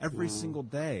 Every single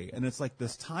day. And it's like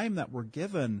this time that we're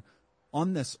given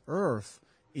on this earth,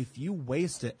 if you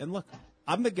waste it. And look,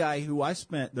 I'm the guy who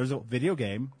there's a video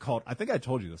game called, I think I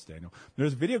told you this, Daniel.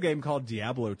 There's a video game called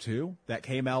Diablo 2 that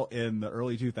came out in the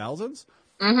early 2000s.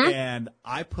 And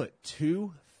I put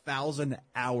 2,000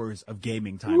 hours of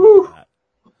gaming time into that.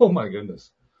 Oh my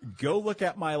goodness. Go look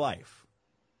at my life,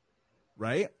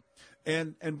 right?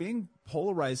 And being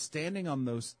polarized, standing on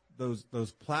those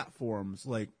platforms,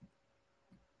 like,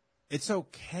 it's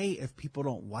okay if people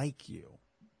don't like you.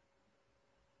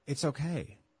 It's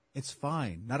okay. It's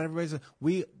fine. Not everybody's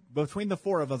between the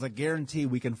four of us, I guarantee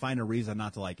we can find a reason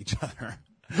not to like each other.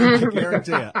 I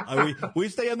guarantee it. We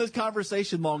stay in this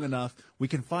conversation long enough, we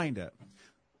can find it.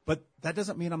 But that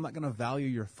doesn't mean I'm not going to value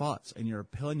your thoughts and your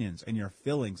opinions and your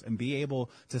feelings and be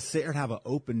able to sit here and have an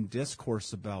open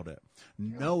discourse about it,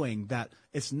 knowing that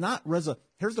it's not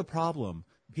Here's the problem.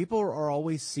 People are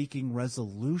always seeking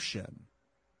resolution.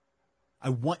 I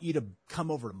want you to come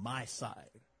over to my side.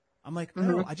 I'm like,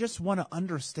 no, I just want to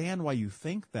understand why you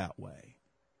think that way.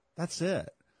 That's it.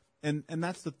 And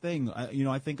that's the thing.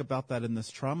 I think about that in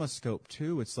this trauma scope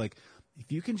too. It's like,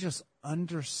 if you can just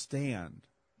understand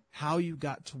how you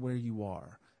got to where you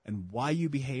are and why you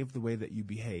behave the way that you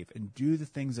behave and do the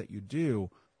things that you do,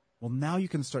 well, now you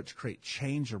can start to create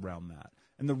change around that.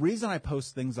 And the reason I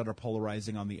post things that are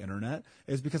polarizing on the internet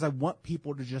is because I want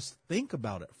people to just think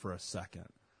about it for a second.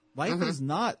 Life is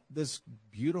not this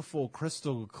beautiful,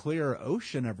 crystal clear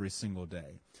ocean every single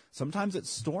day. Sometimes it's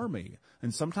stormy,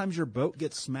 and sometimes your boat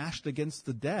gets smashed against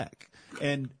the deck.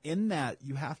 And in that,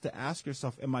 you have to ask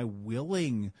yourself, am I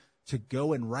willing to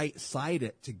go and right-side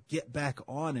it, to get back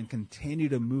on and continue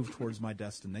to move towards my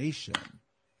destination?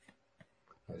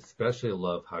 I especially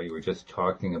love how you were just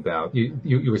talking about,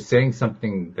 you were saying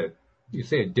something that you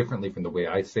say it differently from the way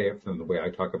I say it, from the way I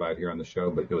talk about it here on the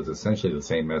show, but it was essentially the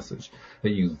same message, that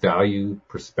you value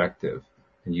perspective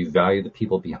and you value the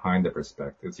people behind the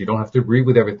perspectives. You don't have to agree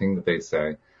with everything that they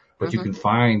say, but you can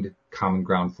find common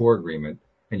ground for agreement,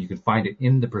 and you can find it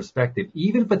in the perspective,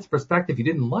 even if it's perspective you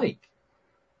didn't like.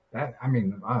 That, I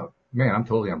mean, man, I'm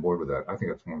totally on board with that. I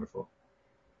think that's wonderful.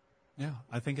 Yeah,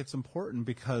 I think it's important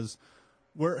because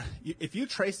if you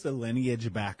trace the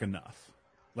lineage back enough,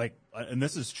 like, and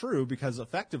this is true because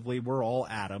effectively we're all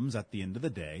atoms at the end of the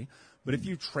day. But if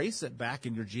you trace it back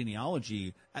in your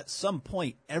genealogy, at some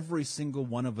point, every single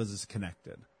one of us is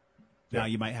connected. Now,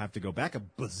 you might have to go back a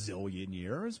bazillion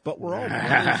years, but we're all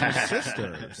brothers and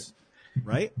sisters,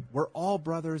 right? We're all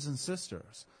brothers and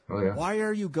sisters. Oh, yeah. Why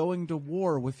are you going to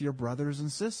war with your brothers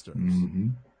and sisters?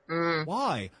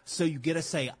 Why? So you get to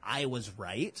say, I was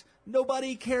right?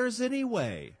 Nobody cares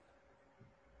anyway.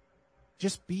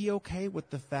 Just be okay with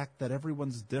the fact that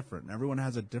everyone's different. Everyone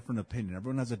has a different opinion.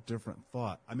 Everyone has a different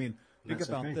thought. I mean, think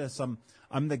about this.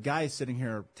 I'm the guy sitting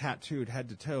here tattooed head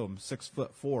to toe. I'm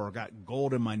 6'4", got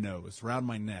gold in my nose, around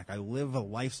my neck. I live a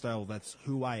lifestyle that's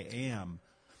who I am.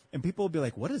 And people will be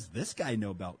like, what does this guy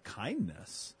know about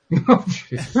kindness?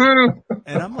 And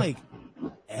I'm like,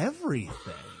 everything.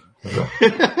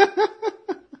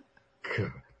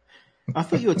 I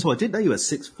thought you were tall. I didn't know you were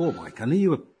 6'4", Mike. I knew you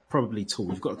were probably tall.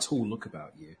 You've got a tall look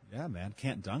about you. Yeah, man.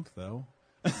 Can't dunk, though.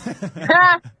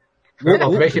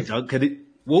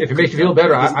 Well, if it makes you feel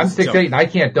better, I'm 6'8" and I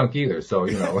can't dunk either. So,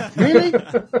 Really?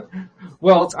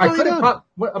 Well, I could have,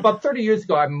 about 30 years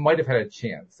ago, I might have had a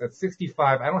chance. At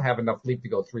 65, I don't have enough leap to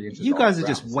go 3 inches. You guys are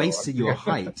just wasting your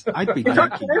height. I'd be This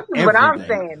dunking is every what I'm day.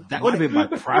 saying. That would have been my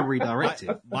primary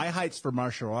directive. My height's for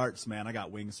martial arts, man. I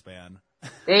got wingspan.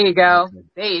 There you go.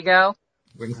 There you go.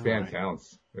 Wingspan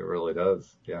counts. It really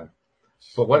does. Yeah.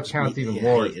 But what counts even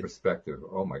more is perspective.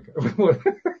 Oh my God.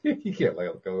 You can't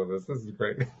let go of this. This is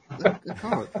great.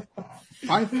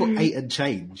 5'8" and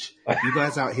change. You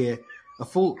guys out here a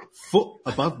full foot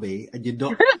above me and you're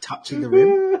not touching the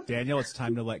rim. Daniel, it's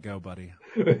time to let go, buddy.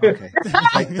 Okay.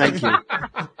 Thank you.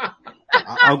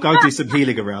 I'll go do some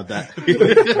healing around that. Please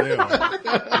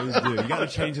do. You got to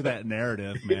change that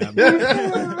narrative, man.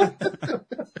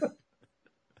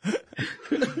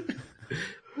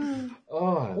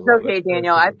 It's okay,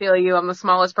 Daniel. I feel you. I'm the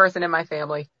smallest person in my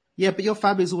family. Yeah, but your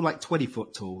family's all like 20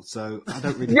 foot tall, so I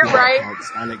don't really You're think that right.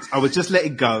 counts, Alex. I was just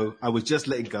letting go,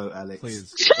 Alex.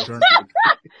 Please.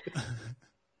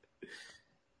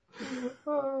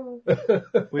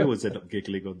 We always end up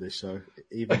giggling on this show.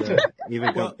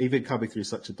 Even coming through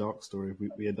such a dark story,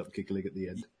 we end up giggling at the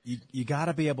end. You got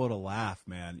to be able to laugh,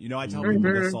 man. I tell people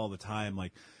this all the time.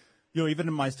 Like, even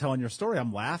in my telling your story,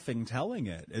 I'm laughing telling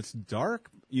it. It's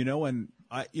dark, and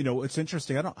it's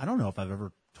interesting. I don't know if I've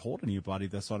ever told anybody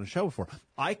this on a show before.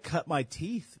 I cut my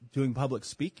teeth doing public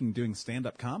speaking, doing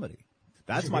stand-up comedy.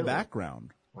 That's my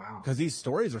background. Wow. Because these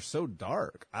stories are so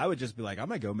dark. I would just be like, I'm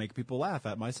going to go make people laugh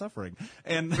at my suffering.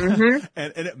 And, and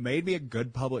it made me a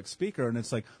good public speaker. And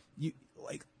it's like,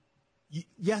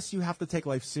 yes, you have to take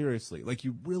life seriously, like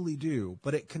you really do,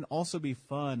 but it can also be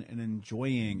fun and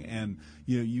enjoying, and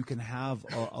you can have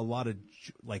a lot of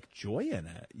joy in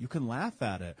it. You can laugh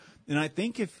at it, and I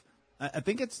think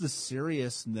it's the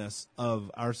seriousness of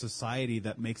our society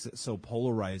that makes it so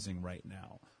polarizing right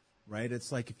now, right?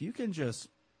 It's like if you can just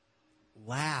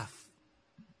laugh,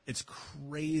 it's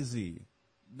crazy.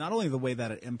 Not only the way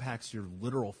that it impacts your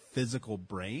literal physical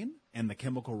brain and the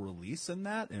chemical release in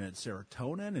that, and it's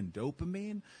serotonin and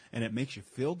dopamine, and it makes you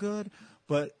feel good,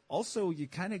 but also you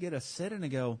kind of get to sit in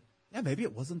and go, yeah, maybe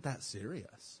it wasn't that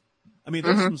serious. I mean,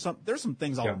 there's some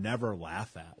things I'll never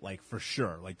laugh at, like for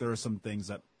sure. Like there are some things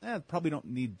that probably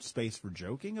don't need space for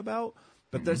joking about,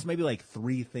 but there's maybe like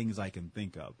 3 things I can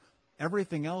think of.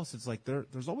 Everything else, it's like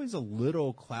there's always a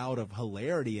little cloud of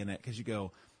hilarity in it because you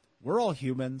go, we're all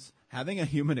humans having a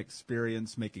human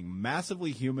experience, making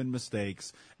massively human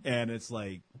mistakes, and it's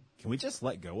like, can we just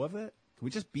let go of it? Can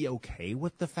we just be okay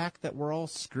with the fact that we're all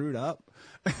screwed up?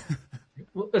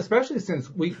 Well, especially since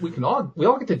we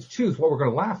all get to choose what we're going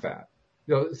to laugh at.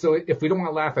 So if we don't want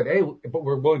to laugh at A, but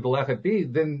we're willing to laugh at B,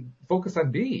 then focus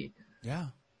on B. Yeah.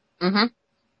 Mm-hmm.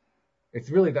 It's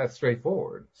really that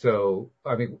straightforward. So,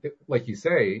 I mean, like you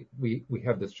say, we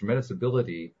have this tremendous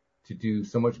ability to do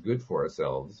so much good for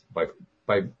ourselves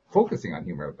by focusing on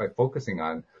humor, by focusing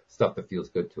on stuff that feels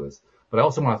good to us. But I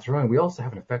also want to throw in, we also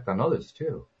have an effect on others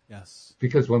too. Yes.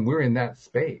 Because when we're in that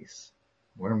space,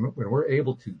 when we're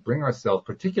able to bring ourselves,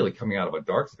 particularly coming out of a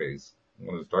dark space,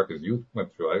 one as dark as you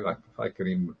went through, I can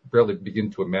even barely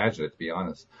begin to imagine it, to be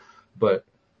honest. But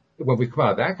when we come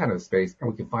out of that kind of space and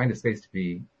we can find a space to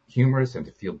be humorous and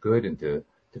to feel good and to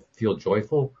feel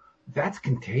joyful, that's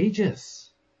contagious.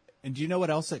 And do you know what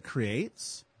else it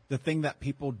creates? The thing that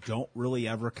people don't really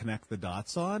ever connect the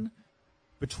dots on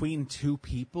between 2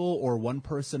 people or one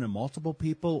person and multiple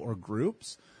people or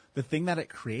groups. The thing that it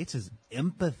creates is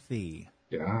empathy.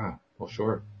 Yeah, well,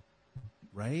 sure.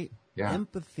 Right? Yeah.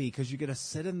 Empathy, because you get to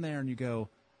sit in there and you go,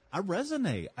 I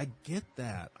resonate. I get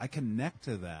that. I connect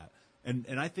to that. And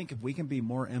I think if we can be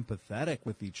more empathetic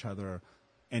with each other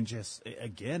and just,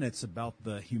 again, it's about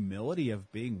the humility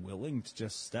of being willing to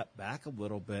just step back a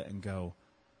little bit and go,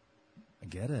 I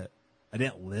get it. I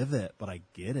didn't live it, but I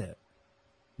get it.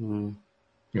 Mm.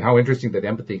 How interesting that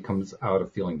empathy comes out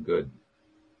of feeling good.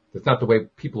 It's not the way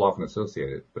people often associate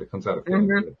it, but it comes out of feeling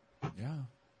good. Yeah.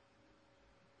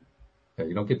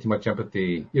 You don't get too much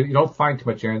empathy. You don't find too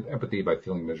much empathy by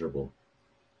feeling miserable.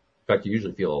 In fact, you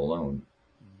usually feel alone.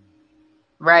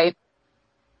 Right.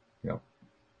 Yeah.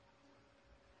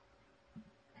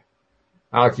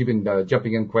 Alex, you've been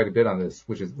jumping in quite a bit on this,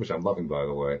 which I'm loving, by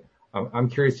the way. I'm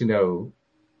curious to know.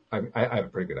 I have a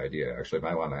pretty good idea, actually,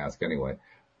 but I want to ask anyway.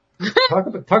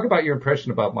 Talk about your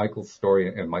impression about Michael's story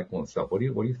and Michael and stuff. What are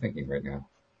you thinking right now?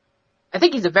 I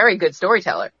think he's a very good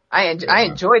storyteller. I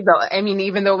enjoyed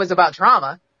even though it was about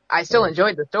trauma, I still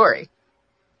enjoyed the story.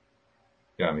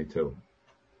 Yeah, me too.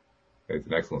 He's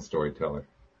an excellent storyteller.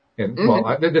 And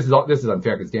well, this is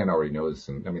unfair because Dan already knows,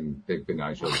 and I mean they've been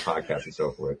on shows, podcasts, and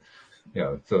so forth.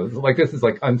 So like this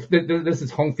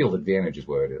is home field advantage is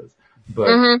what it is.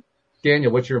 But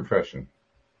Daniel, what's your impression?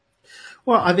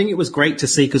 Well, I think it was great to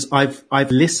see because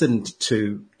I've listened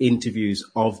to interviews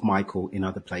of Michael in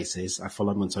other places. I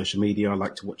follow him on social media. I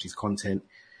like to watch his content.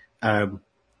 And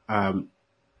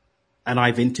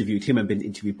I've interviewed him and been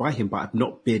interviewed by him, but I've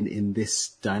not been in this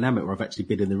dynamic where I've actually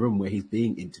been in the room where he's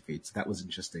being interviewed. So that was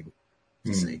interesting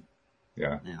to see.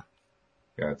 Yeah.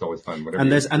 Yeah, it's always fun.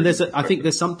 I think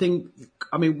there's something,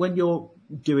 I mean, when you're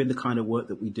doing the kind of work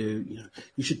that we do,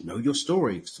 you should know your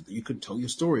story so that you can tell your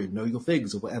story and know your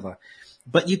things or whatever.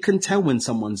 But you can tell when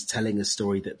someone's telling a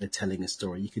story that they're telling a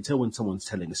story. You can tell when someone's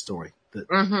telling a story that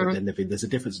they're living. There's a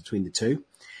difference between the two.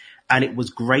 And it was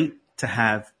great to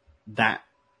have that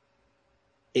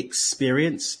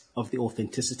experience of the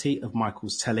authenticity of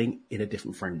Michael's telling in a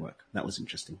different framework. That was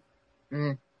interesting.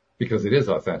 Because it is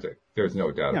authentic. There's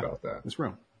no doubt about that. It's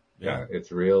real. Yeah,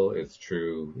 it's real. It's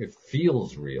true. It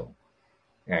feels real.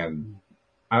 And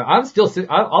I'm still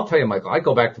I'll tell you, Michael, I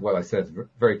go back to what I said at the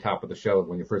very top of the show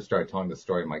when you first started telling the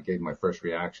story and I gave my first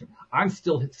reaction. I'm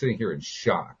still sitting here in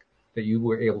shock that you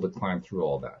were able to climb through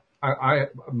all that.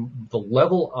 The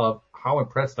level of how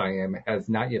impressed I am has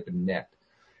not yet been met.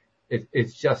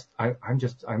 It's just, I'm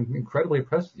incredibly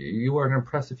impressed with you. You are an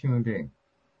impressive human being.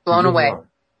 Blown away.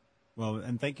 Well,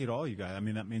 and thank you to all you guys. I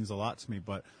mean, that means a lot to me,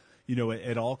 but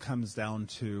it all comes down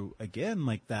to, again,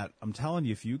 like that. I'm telling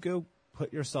you, if you go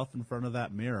put yourself in front of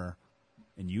that mirror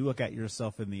and you look at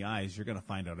yourself in the eyes, you're going to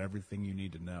find out everything you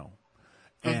need to know.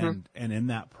 And in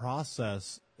that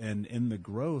process and in the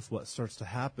growth, what starts to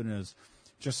happen is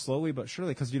just slowly but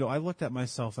surely, because, I looked at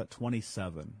myself at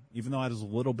 27, even though I was a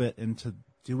little bit into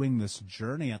doing this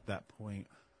journey at that point,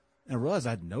 and I realized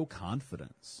I had no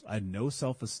confidence. I had no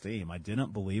self-esteem. I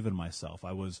didn't believe in myself.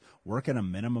 I was working a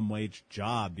minimum wage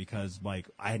job because,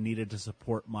 I needed to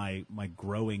support my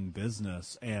growing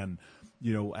business, and,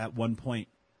 at one point,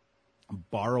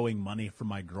 borrowing money from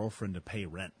my girlfriend to pay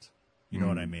rent. You know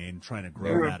what I mean? Trying to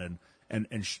grow that,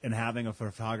 and having a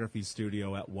photography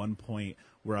studio at one point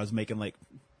where I was making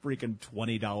freaking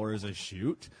 $20 a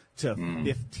shoot to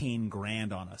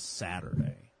 $15,000 on a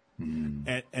Saturday.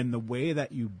 And the way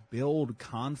that you build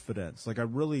confidence,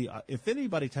 if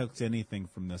anybody takes anything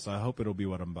from this, I hope it'll be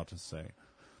what I'm about to say.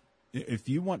 If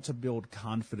you want to build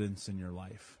confidence in your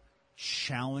life,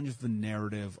 challenge the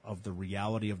narrative of the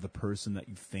reality of the person that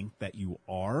you think that you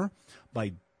are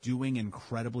by doing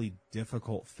incredibly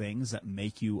difficult things that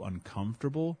make you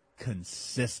uncomfortable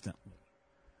consistently.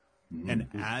 And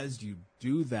as you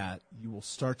do that, you will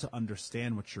start to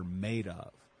understand what you're made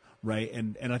of, right?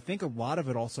 And I think a lot of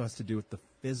it also has to do with the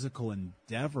physical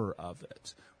endeavor of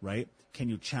it, right? Can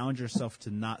you challenge yourself to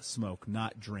not smoke,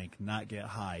 not drink, not get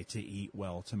high, to eat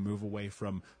well, to move away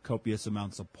from copious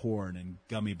amounts of porn and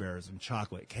gummy bears and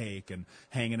chocolate cake and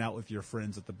hanging out with your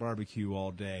friends at the barbecue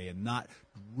all day and not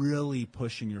really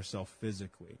pushing yourself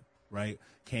physically, right?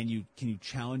 Can you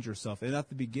challenge yourself? And at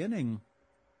the beginning,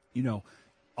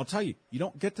 I'll tell you, you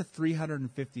don't get to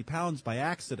 350 pounds by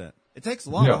accident. It takes a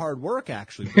lot of hard work,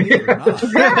 actually, believe it or not.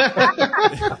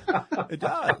 It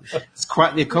does. It's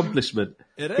quite the accomplishment.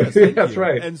 It is. That's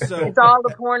right. And so It's all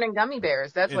the porn and gummy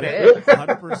bears. That's what it is.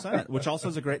 100%, which also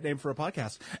is a great name for a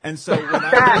podcast. And so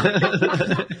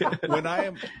when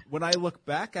I look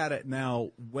back at it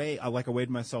now, I weighed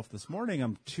myself this morning,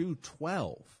 I'm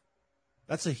 212.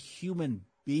 That's a human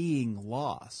being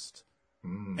lost.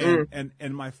 And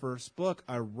in my first book,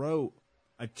 I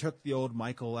took the old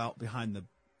Michael out behind the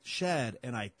shed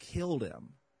and I killed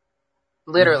him.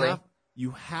 Literally.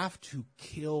 You have to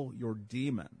kill your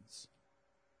demons.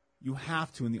 You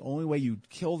have to, and the only way you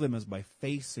kill them is by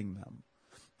facing them.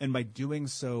 And by doing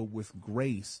so with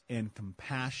grace and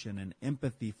compassion and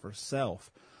empathy for self,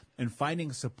 and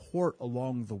finding support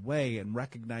along the way and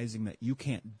recognizing that you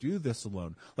can't do this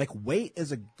alone. Weight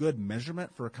is a good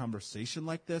measurement for a conversation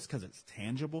like this because it's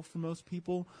tangible for most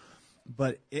people.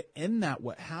 But in that,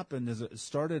 what happened is it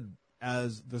started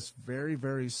as this very,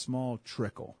 very small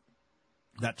trickle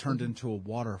that turned into a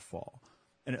waterfall.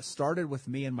 And it started with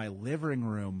me in my living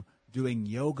room doing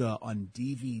yoga on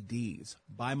DVDs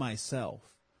by myself.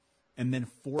 And then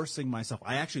forcing myself.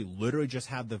 I actually literally just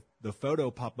had the photo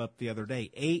pop up the other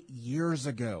day, 8 years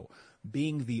ago,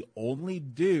 being the only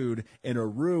dude in a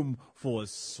room full of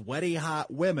sweaty,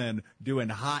 hot women doing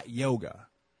hot yoga.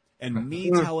 And me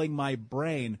telling my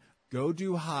brain, go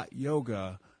do hot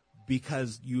yoga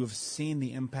because you have seen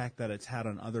the impact that it's had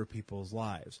on other people's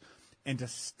lives. And to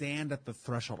stand at the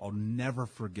threshold, I'll never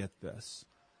forget this.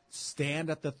 Stand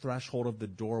at the threshold of the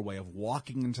doorway of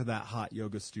walking into that hot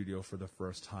yoga studio for the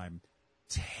first time,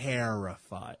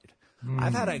 terrified.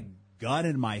 I've had a gun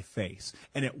in my face,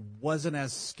 and it wasn't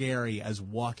as scary as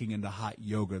walking into hot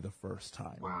yoga the first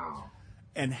time. Wow.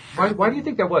 And why do you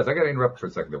think that was? I got to interrupt for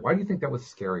a second there. Why do you think that was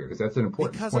scarier? Because that's an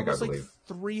important point, I believe. Because I was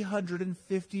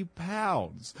 350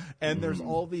 pounds, and there's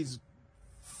all these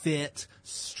fit,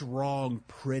 strong,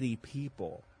 pretty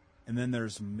people, and then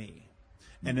there's me.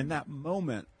 And in that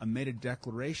moment, I made a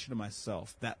declaration to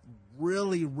myself that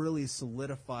really, really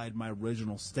solidified my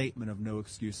original statement of no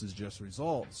excuses, just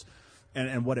results.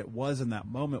 And what it was in that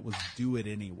moment was do it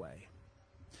anyway.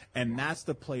 And that's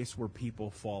the place where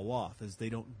people fall off, is they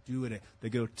don't do it. They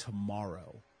go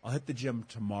tomorrow. I'll hit the gym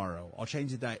tomorrow. I'll change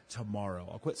the diet tomorrow.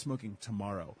 I'll quit smoking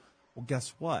tomorrow. Well,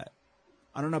 guess what?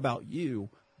 I don't know about you,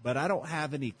 but I don't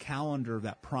have any calendar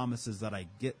that promises that I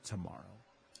get tomorrow.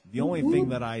 The only thing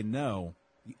that I know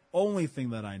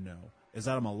is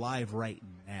that I'm alive right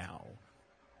now.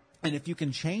 And if you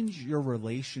can change your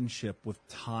relationship with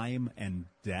time and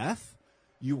death,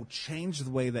 you will change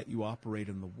the way that you operate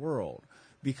in the world,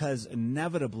 because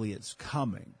inevitably it's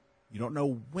coming. You don't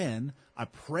know when. I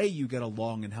pray you get a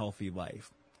long and healthy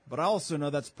life. But I also know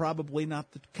that's probably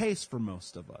not the case for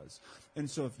most of us. And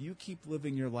so if you keep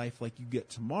living your life like you get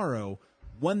tomorrow,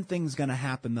 one thing's going to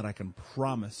happen that I can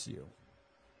promise you.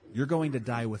 You're going to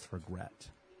die with regret.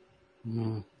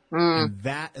 And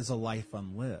that is a life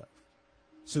unlived.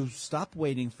 So stop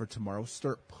waiting for tomorrow.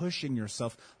 Start pushing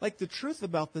yourself. Like, the truth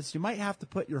about this, you might have to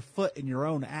put your foot in your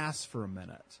own ass for a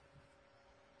minute.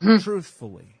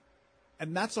 Truthfully.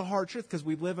 And that's a hard truth, because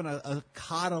we live in a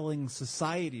coddling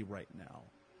society right now.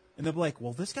 And they'll be like,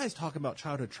 well, this guy's talking about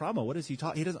childhood trauma. What is he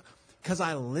talking? He doesn't. Because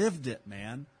I lived it,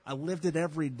 man. I lived it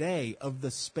every day of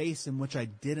the space in which I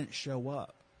didn't show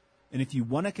up. And if you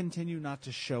want to continue not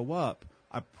to show up,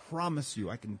 I promise you,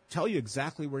 I can tell you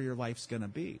exactly where your life's going to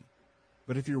be.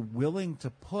 But if you're willing to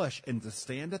push and to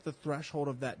stand at the threshold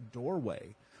of that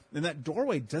doorway, and that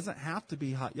doorway doesn't have to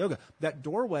be hot yoga. That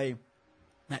doorway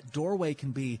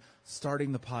can be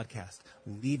starting the podcast,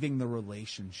 leaving the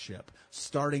relationship,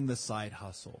 starting the side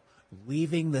hustle,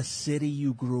 leaving the city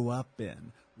you grew up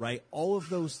in, right? All of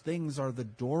those things are the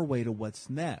doorway to what's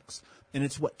next. And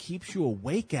it's what keeps you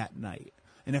awake at night.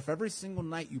 And if every single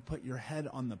night you put your head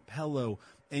on the pillow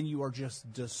and you are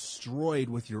just destroyed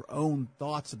with your own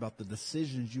thoughts about the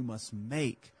decisions you must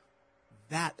make,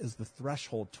 that is the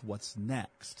threshold to what's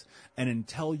next. And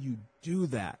until you do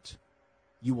that,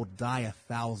 you will die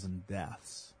 1,000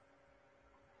 deaths.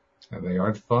 And they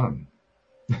aren't fun.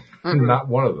 Not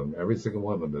one of them. Every single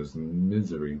one of them is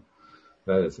misery.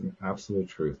 That is an absolute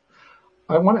truth.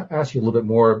 I want to ask you a little bit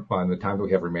more on the time that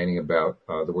we have remaining about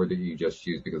the word that you just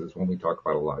used, because it's one we talk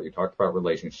about a lot. You talked about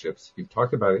relationships. You've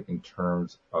talked about it in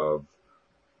terms of,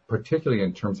 particularly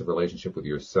in terms of relationship with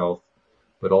yourself,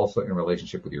 but also in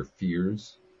relationship with your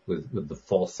fears, with the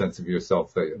false sense of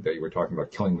yourself that you were talking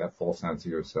about, killing that false sense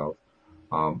of yourself.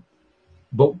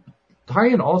 But tie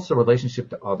in also relationship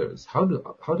to others. How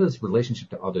does relationship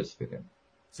to others fit in?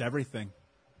 It's everything.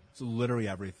 It's literally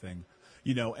everything.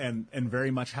 You know, and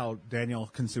very much how Daniel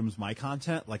consumes my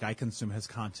content, like I consume his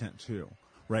content too,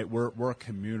 right? We're a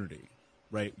community,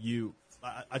 right?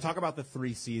 I talk about the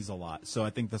 3 C's a lot, so I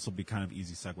think this will be kind of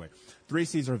easy segue. 3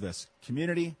 C's are this: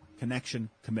 community, connection,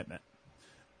 commitment.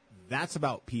 That's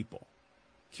about people.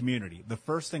 Community. The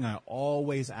first thing I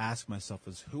always ask myself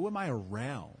is, who am I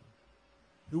around?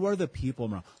 Who are the people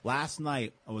I'm around? Last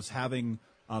night, I was having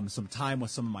some time with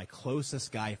some of my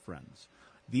closest guy friends.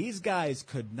 These guys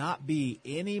could not be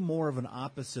any more of an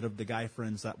opposite of the guy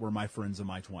friends that were my friends in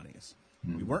my 20s.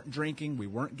 We weren't drinking. We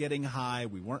weren't getting high.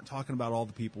 We weren't talking about all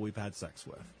the people we've had sex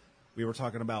with. We were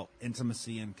talking about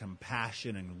intimacy and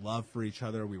compassion and love for each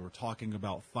other. We were talking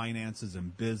about finances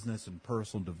and business and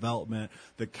personal development,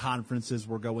 the conferences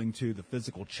we're going to, the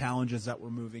physical challenges that we're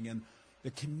moving in.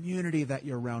 The community that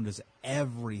you're around is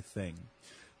everything.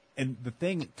 And the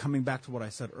thing, coming back to what I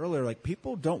said earlier, like,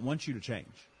 people don't want you to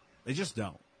change. They just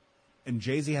don't. And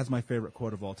Jay-Z has my favorite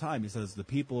quote of all time. He says, the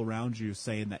people around you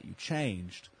saying that you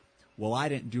changed, well, I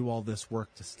didn't do all this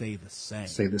work to stay the same.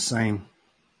 Stay the same.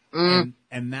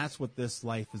 And that's what this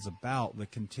life is about, the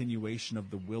continuation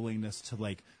of the willingness to,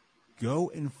 like,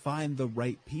 go and find the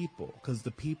right people, because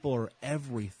the people are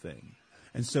everything.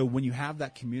 And so when you have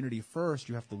that community first,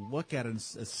 you have to look at it and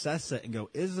assess it and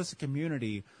go, is this a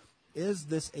community? Is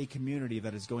this a community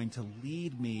that is going to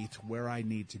lead me to where I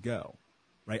need to go?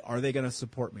 Right? Are they going to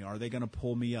support me? Are they going to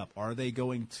pull me up? Are they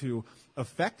going to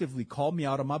effectively call me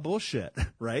out on my bullshit?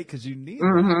 Right? Because you need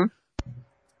that.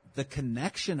 The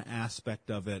connection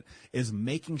aspect of it is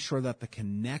making sure that the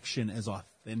connection is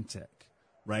authentic,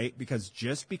 right? Because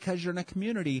just because you're in a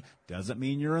community doesn't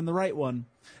mean you're in the right one.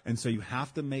 And so you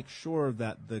have to make sure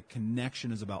that the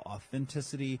connection is about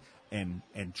authenticity and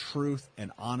truth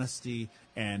and honesty,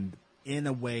 and in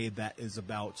a way that is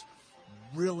about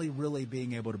really, really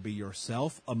being able to be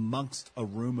yourself amongst a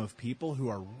room of people who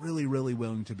are really, really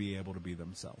willing to be able to be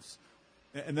themselves.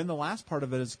 And then the last part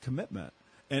of it is commitment.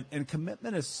 And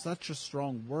commitment is such a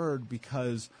strong word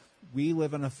because we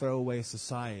live in a throwaway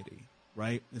society,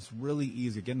 right? It's really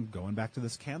easy. Again, going back to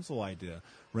this cancel idea,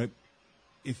 right?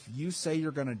 If you say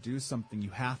you're going to do something,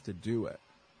 you have to do it,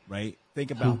 right?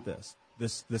 Think about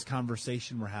this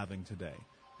conversation we're having today.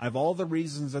 I have all the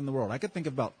reasons in the world. I could think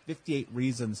of about 58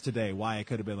 reasons today why I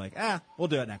could have been like, we'll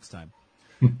do it next time.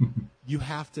 You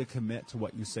have to commit to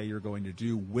what you say you're going to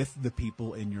do with the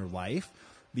people in your life,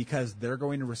 because they're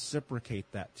going to reciprocate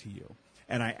that to you.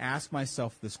 And I ask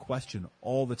myself this question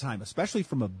all the time, especially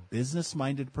from a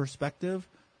business-minded perspective.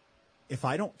 If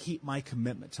I don't keep my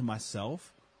commitment to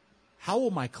myself, how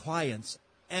will my clients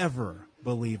ever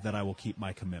believe that I will keep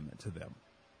my commitment to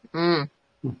them?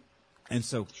 And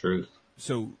so, Truth.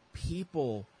 So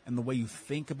people and the way you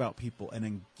think about people and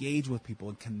engage with people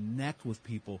and connect with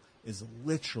people is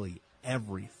literally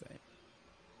everything.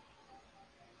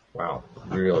 Wow,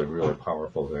 really, really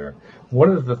powerful there. One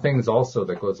of the things also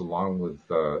that goes along with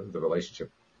the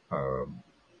relationship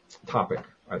topic,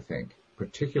 I think,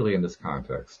 particularly in this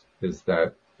context, is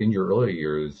that in your early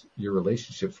years, your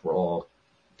relationships were all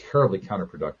terribly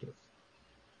counterproductive.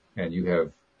 And you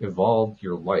have evolved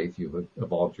your life, you've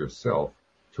evolved yourself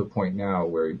to a point now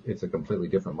where it's a completely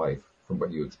different life from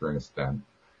what you experienced then.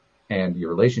 And your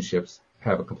relationships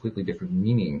have a completely different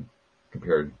meaning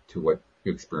compared to what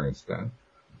you experienced then.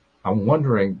 I'm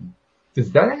wondering,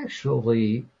 Does that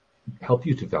actually help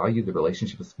you to value the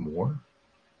relationships more?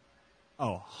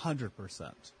 Oh,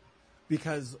 100%.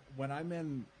 Because when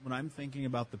I'm thinking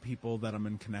about the people that I'm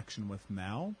in connection with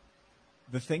now,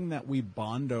 the thing that we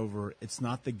bond over, it's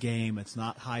not the game, it's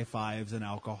not high fives and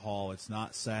alcohol, it's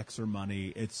not sex or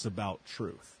money, it's about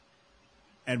truth.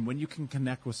 And when you can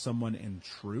connect with someone in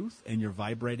truth and you're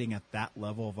vibrating at that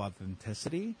level of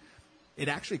authenticity, it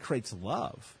actually creates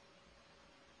love.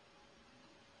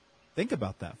 Think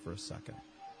about that for a second.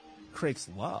 It creates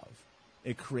love.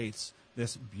 It creates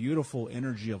this beautiful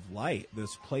energy of light,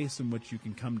 this place in which you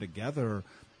can come together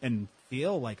and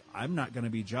feel like I'm not going to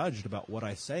be judged about what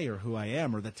I say or who I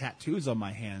am or the tattoos on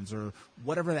my hands or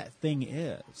whatever that thing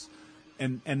is.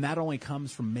 And that only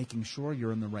comes from making sure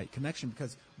you're in the right connection,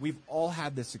 because we've all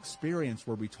had this experience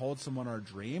where we told someone our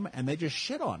dream and they just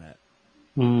shit on it.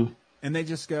 Mm. And they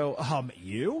just go,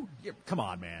 you? Come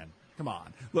on, man. Come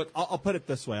on. Look, I'll put it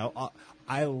this way.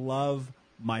 I love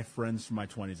my friends from my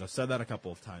 20s. I've said that a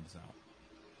couple of times now.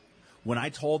 When I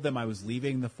told them I was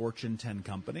leaving the Fortune 10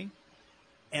 company,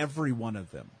 every one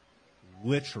of them,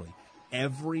 literally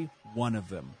every one of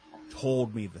them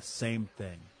told me the same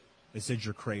thing. They said,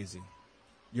 you're crazy.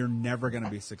 You're never going to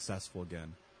be successful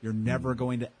again. You're never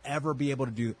going to ever be able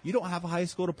to do. You don't have a high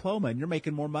school diploma and you're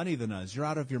making more money than us. You're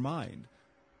out of your mind.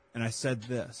 And I said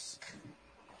this,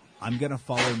 I'm going to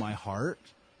follow my heart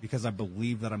because I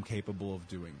believe that I'm capable of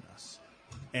doing this.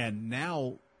 And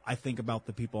now I think about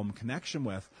the people I'm in connection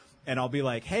with, and I'll be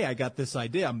like, hey, I got this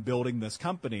idea. I'm building this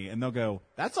company. And they'll go,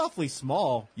 that's awfully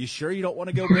small. You sure you don't want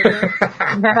to go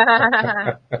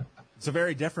bigger? It's a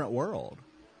very different world.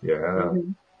 Yeah.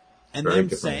 Mm-hmm. And Very them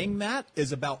different. saying that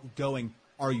is about going,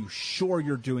 are you sure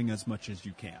you're doing as much as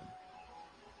you can?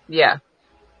 Yeah.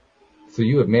 So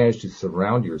you have managed to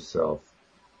surround yourself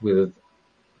with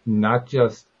not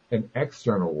just an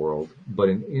external world, but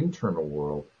an internal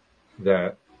world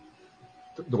that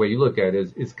the way you look at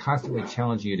it is constantly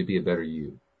challenging you to be a better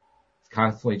you. It's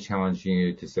constantly challenging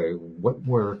you to say, what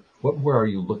more are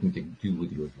you looking to do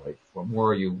with your life? What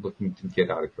more are you looking to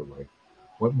get out of your life?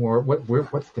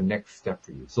 What's the next step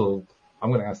for you? So I'm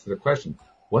going to ask you the question.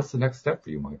 What's the next step for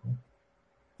you, Michael?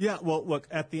 Yeah, well, look,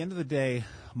 at the end of the day,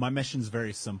 my mission's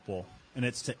very simple, and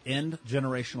it's to end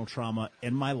generational trauma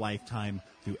in my lifetime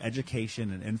through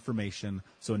education and information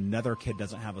so another kid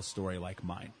doesn't have a story like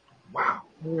mine. Wow.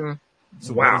 Mm.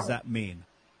 So Wow. what does that mean?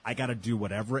 I got to do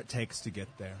whatever it takes to get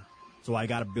there. So I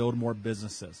got to build more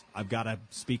businesses. I've got to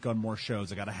speak on more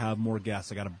shows. I got to have more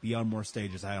guests. I got to be on more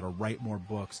stages. I got to write more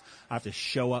books. I have to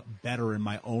show up better in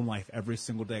my own life every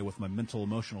single day with my mental,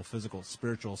 emotional, physical,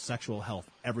 spiritual, sexual health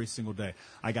every single day.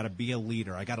 I got to be a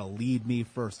leader. I got to lead me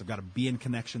first. I've got to be in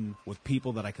connection with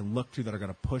people that I can look to that are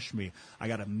going to push me. I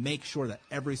got to make sure that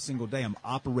every single day I'm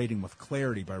operating with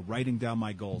clarity by writing down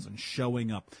my goals and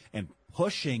showing up and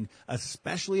pushing,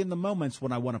 especially in the moments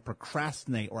when I want to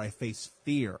procrastinate or I face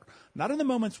fear. Not in the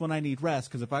moments when I need rest,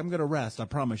 because if I'm going to rest, I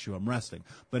promise you I'm resting.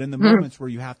 But in the moments where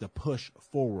you have to push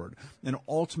forward. And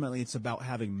ultimately, it's about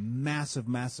having massive,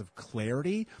 massive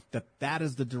clarity that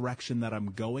is the direction that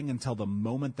I'm going until the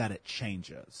moment that it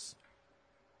changes.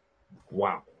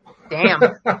 Wow. Damn.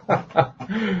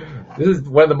 This is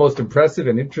one of the most impressive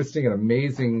and interesting and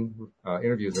amazing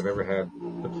interviews I've ever had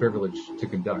the privilege to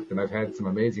conduct. And I've had some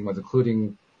amazing ones,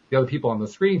 including the other people on the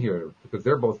screen here, because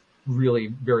they're both really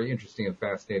very interesting and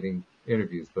fascinating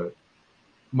interviews. But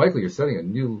Michael, you're setting a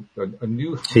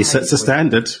new He sets a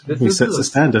standard. He sets a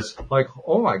standard. Like,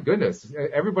 oh my goodness.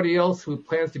 Everybody else who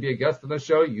plans to be a guest on the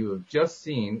show, you have just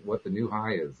seen what the new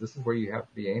high is. This is where you have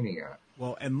to be aiming at.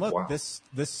 Well, and look, Wow. this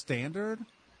standard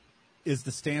is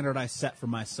the standard I set for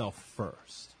myself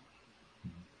first.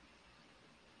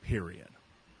 Period.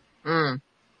 Mm.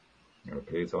 It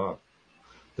pays off.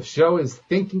 The show is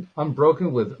Thinking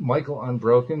Unbroken with Michael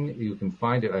Unbroken. You can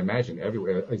find it, I imagine,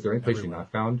 everywhere. Is there any place you're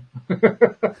not found?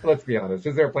 Let's be honest.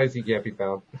 Is there a place you can't be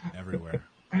found? Everywhere.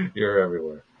 You're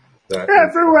everywhere.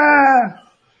 Everywhere.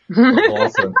 We'll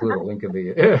also include a link in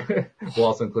the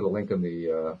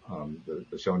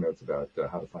the show notes about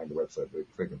how to find the website.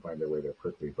 They can find their way there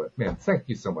quickly. But man, thank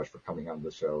you so much for coming on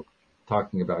the show,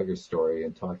 talking about your story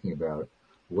and talking about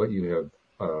what you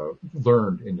have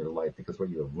learned in your life. Because what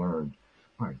you have learned,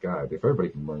 my God, if everybody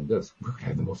can learn this, we're gonna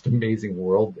have the most amazing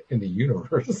world in the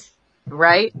universe.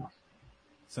 Right?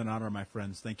 It's an honor, my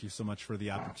friends. Thank you so much for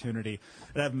the opportunity.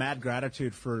 And I have mad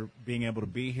gratitude for being able to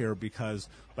be here, because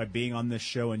by being on this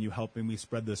show and you helping me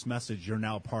spread this message, you're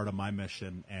now part of my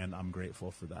mission, and I'm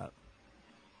grateful for that.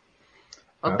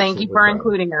 Well, thank you for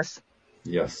including us.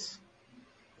 Yes.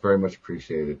 Very much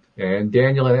appreciated. And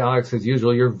Daniel and Alex, as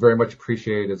usual, you're very much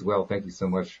appreciated as well. Thank you so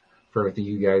much for everything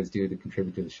you guys do to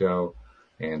contribute to the show.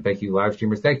 And thank you, live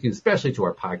streamers. Thank you especially to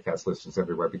our podcast listeners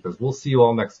everywhere, because we'll see you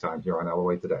all next time here on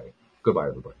LOA Today. Goodbye,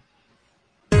 everybody.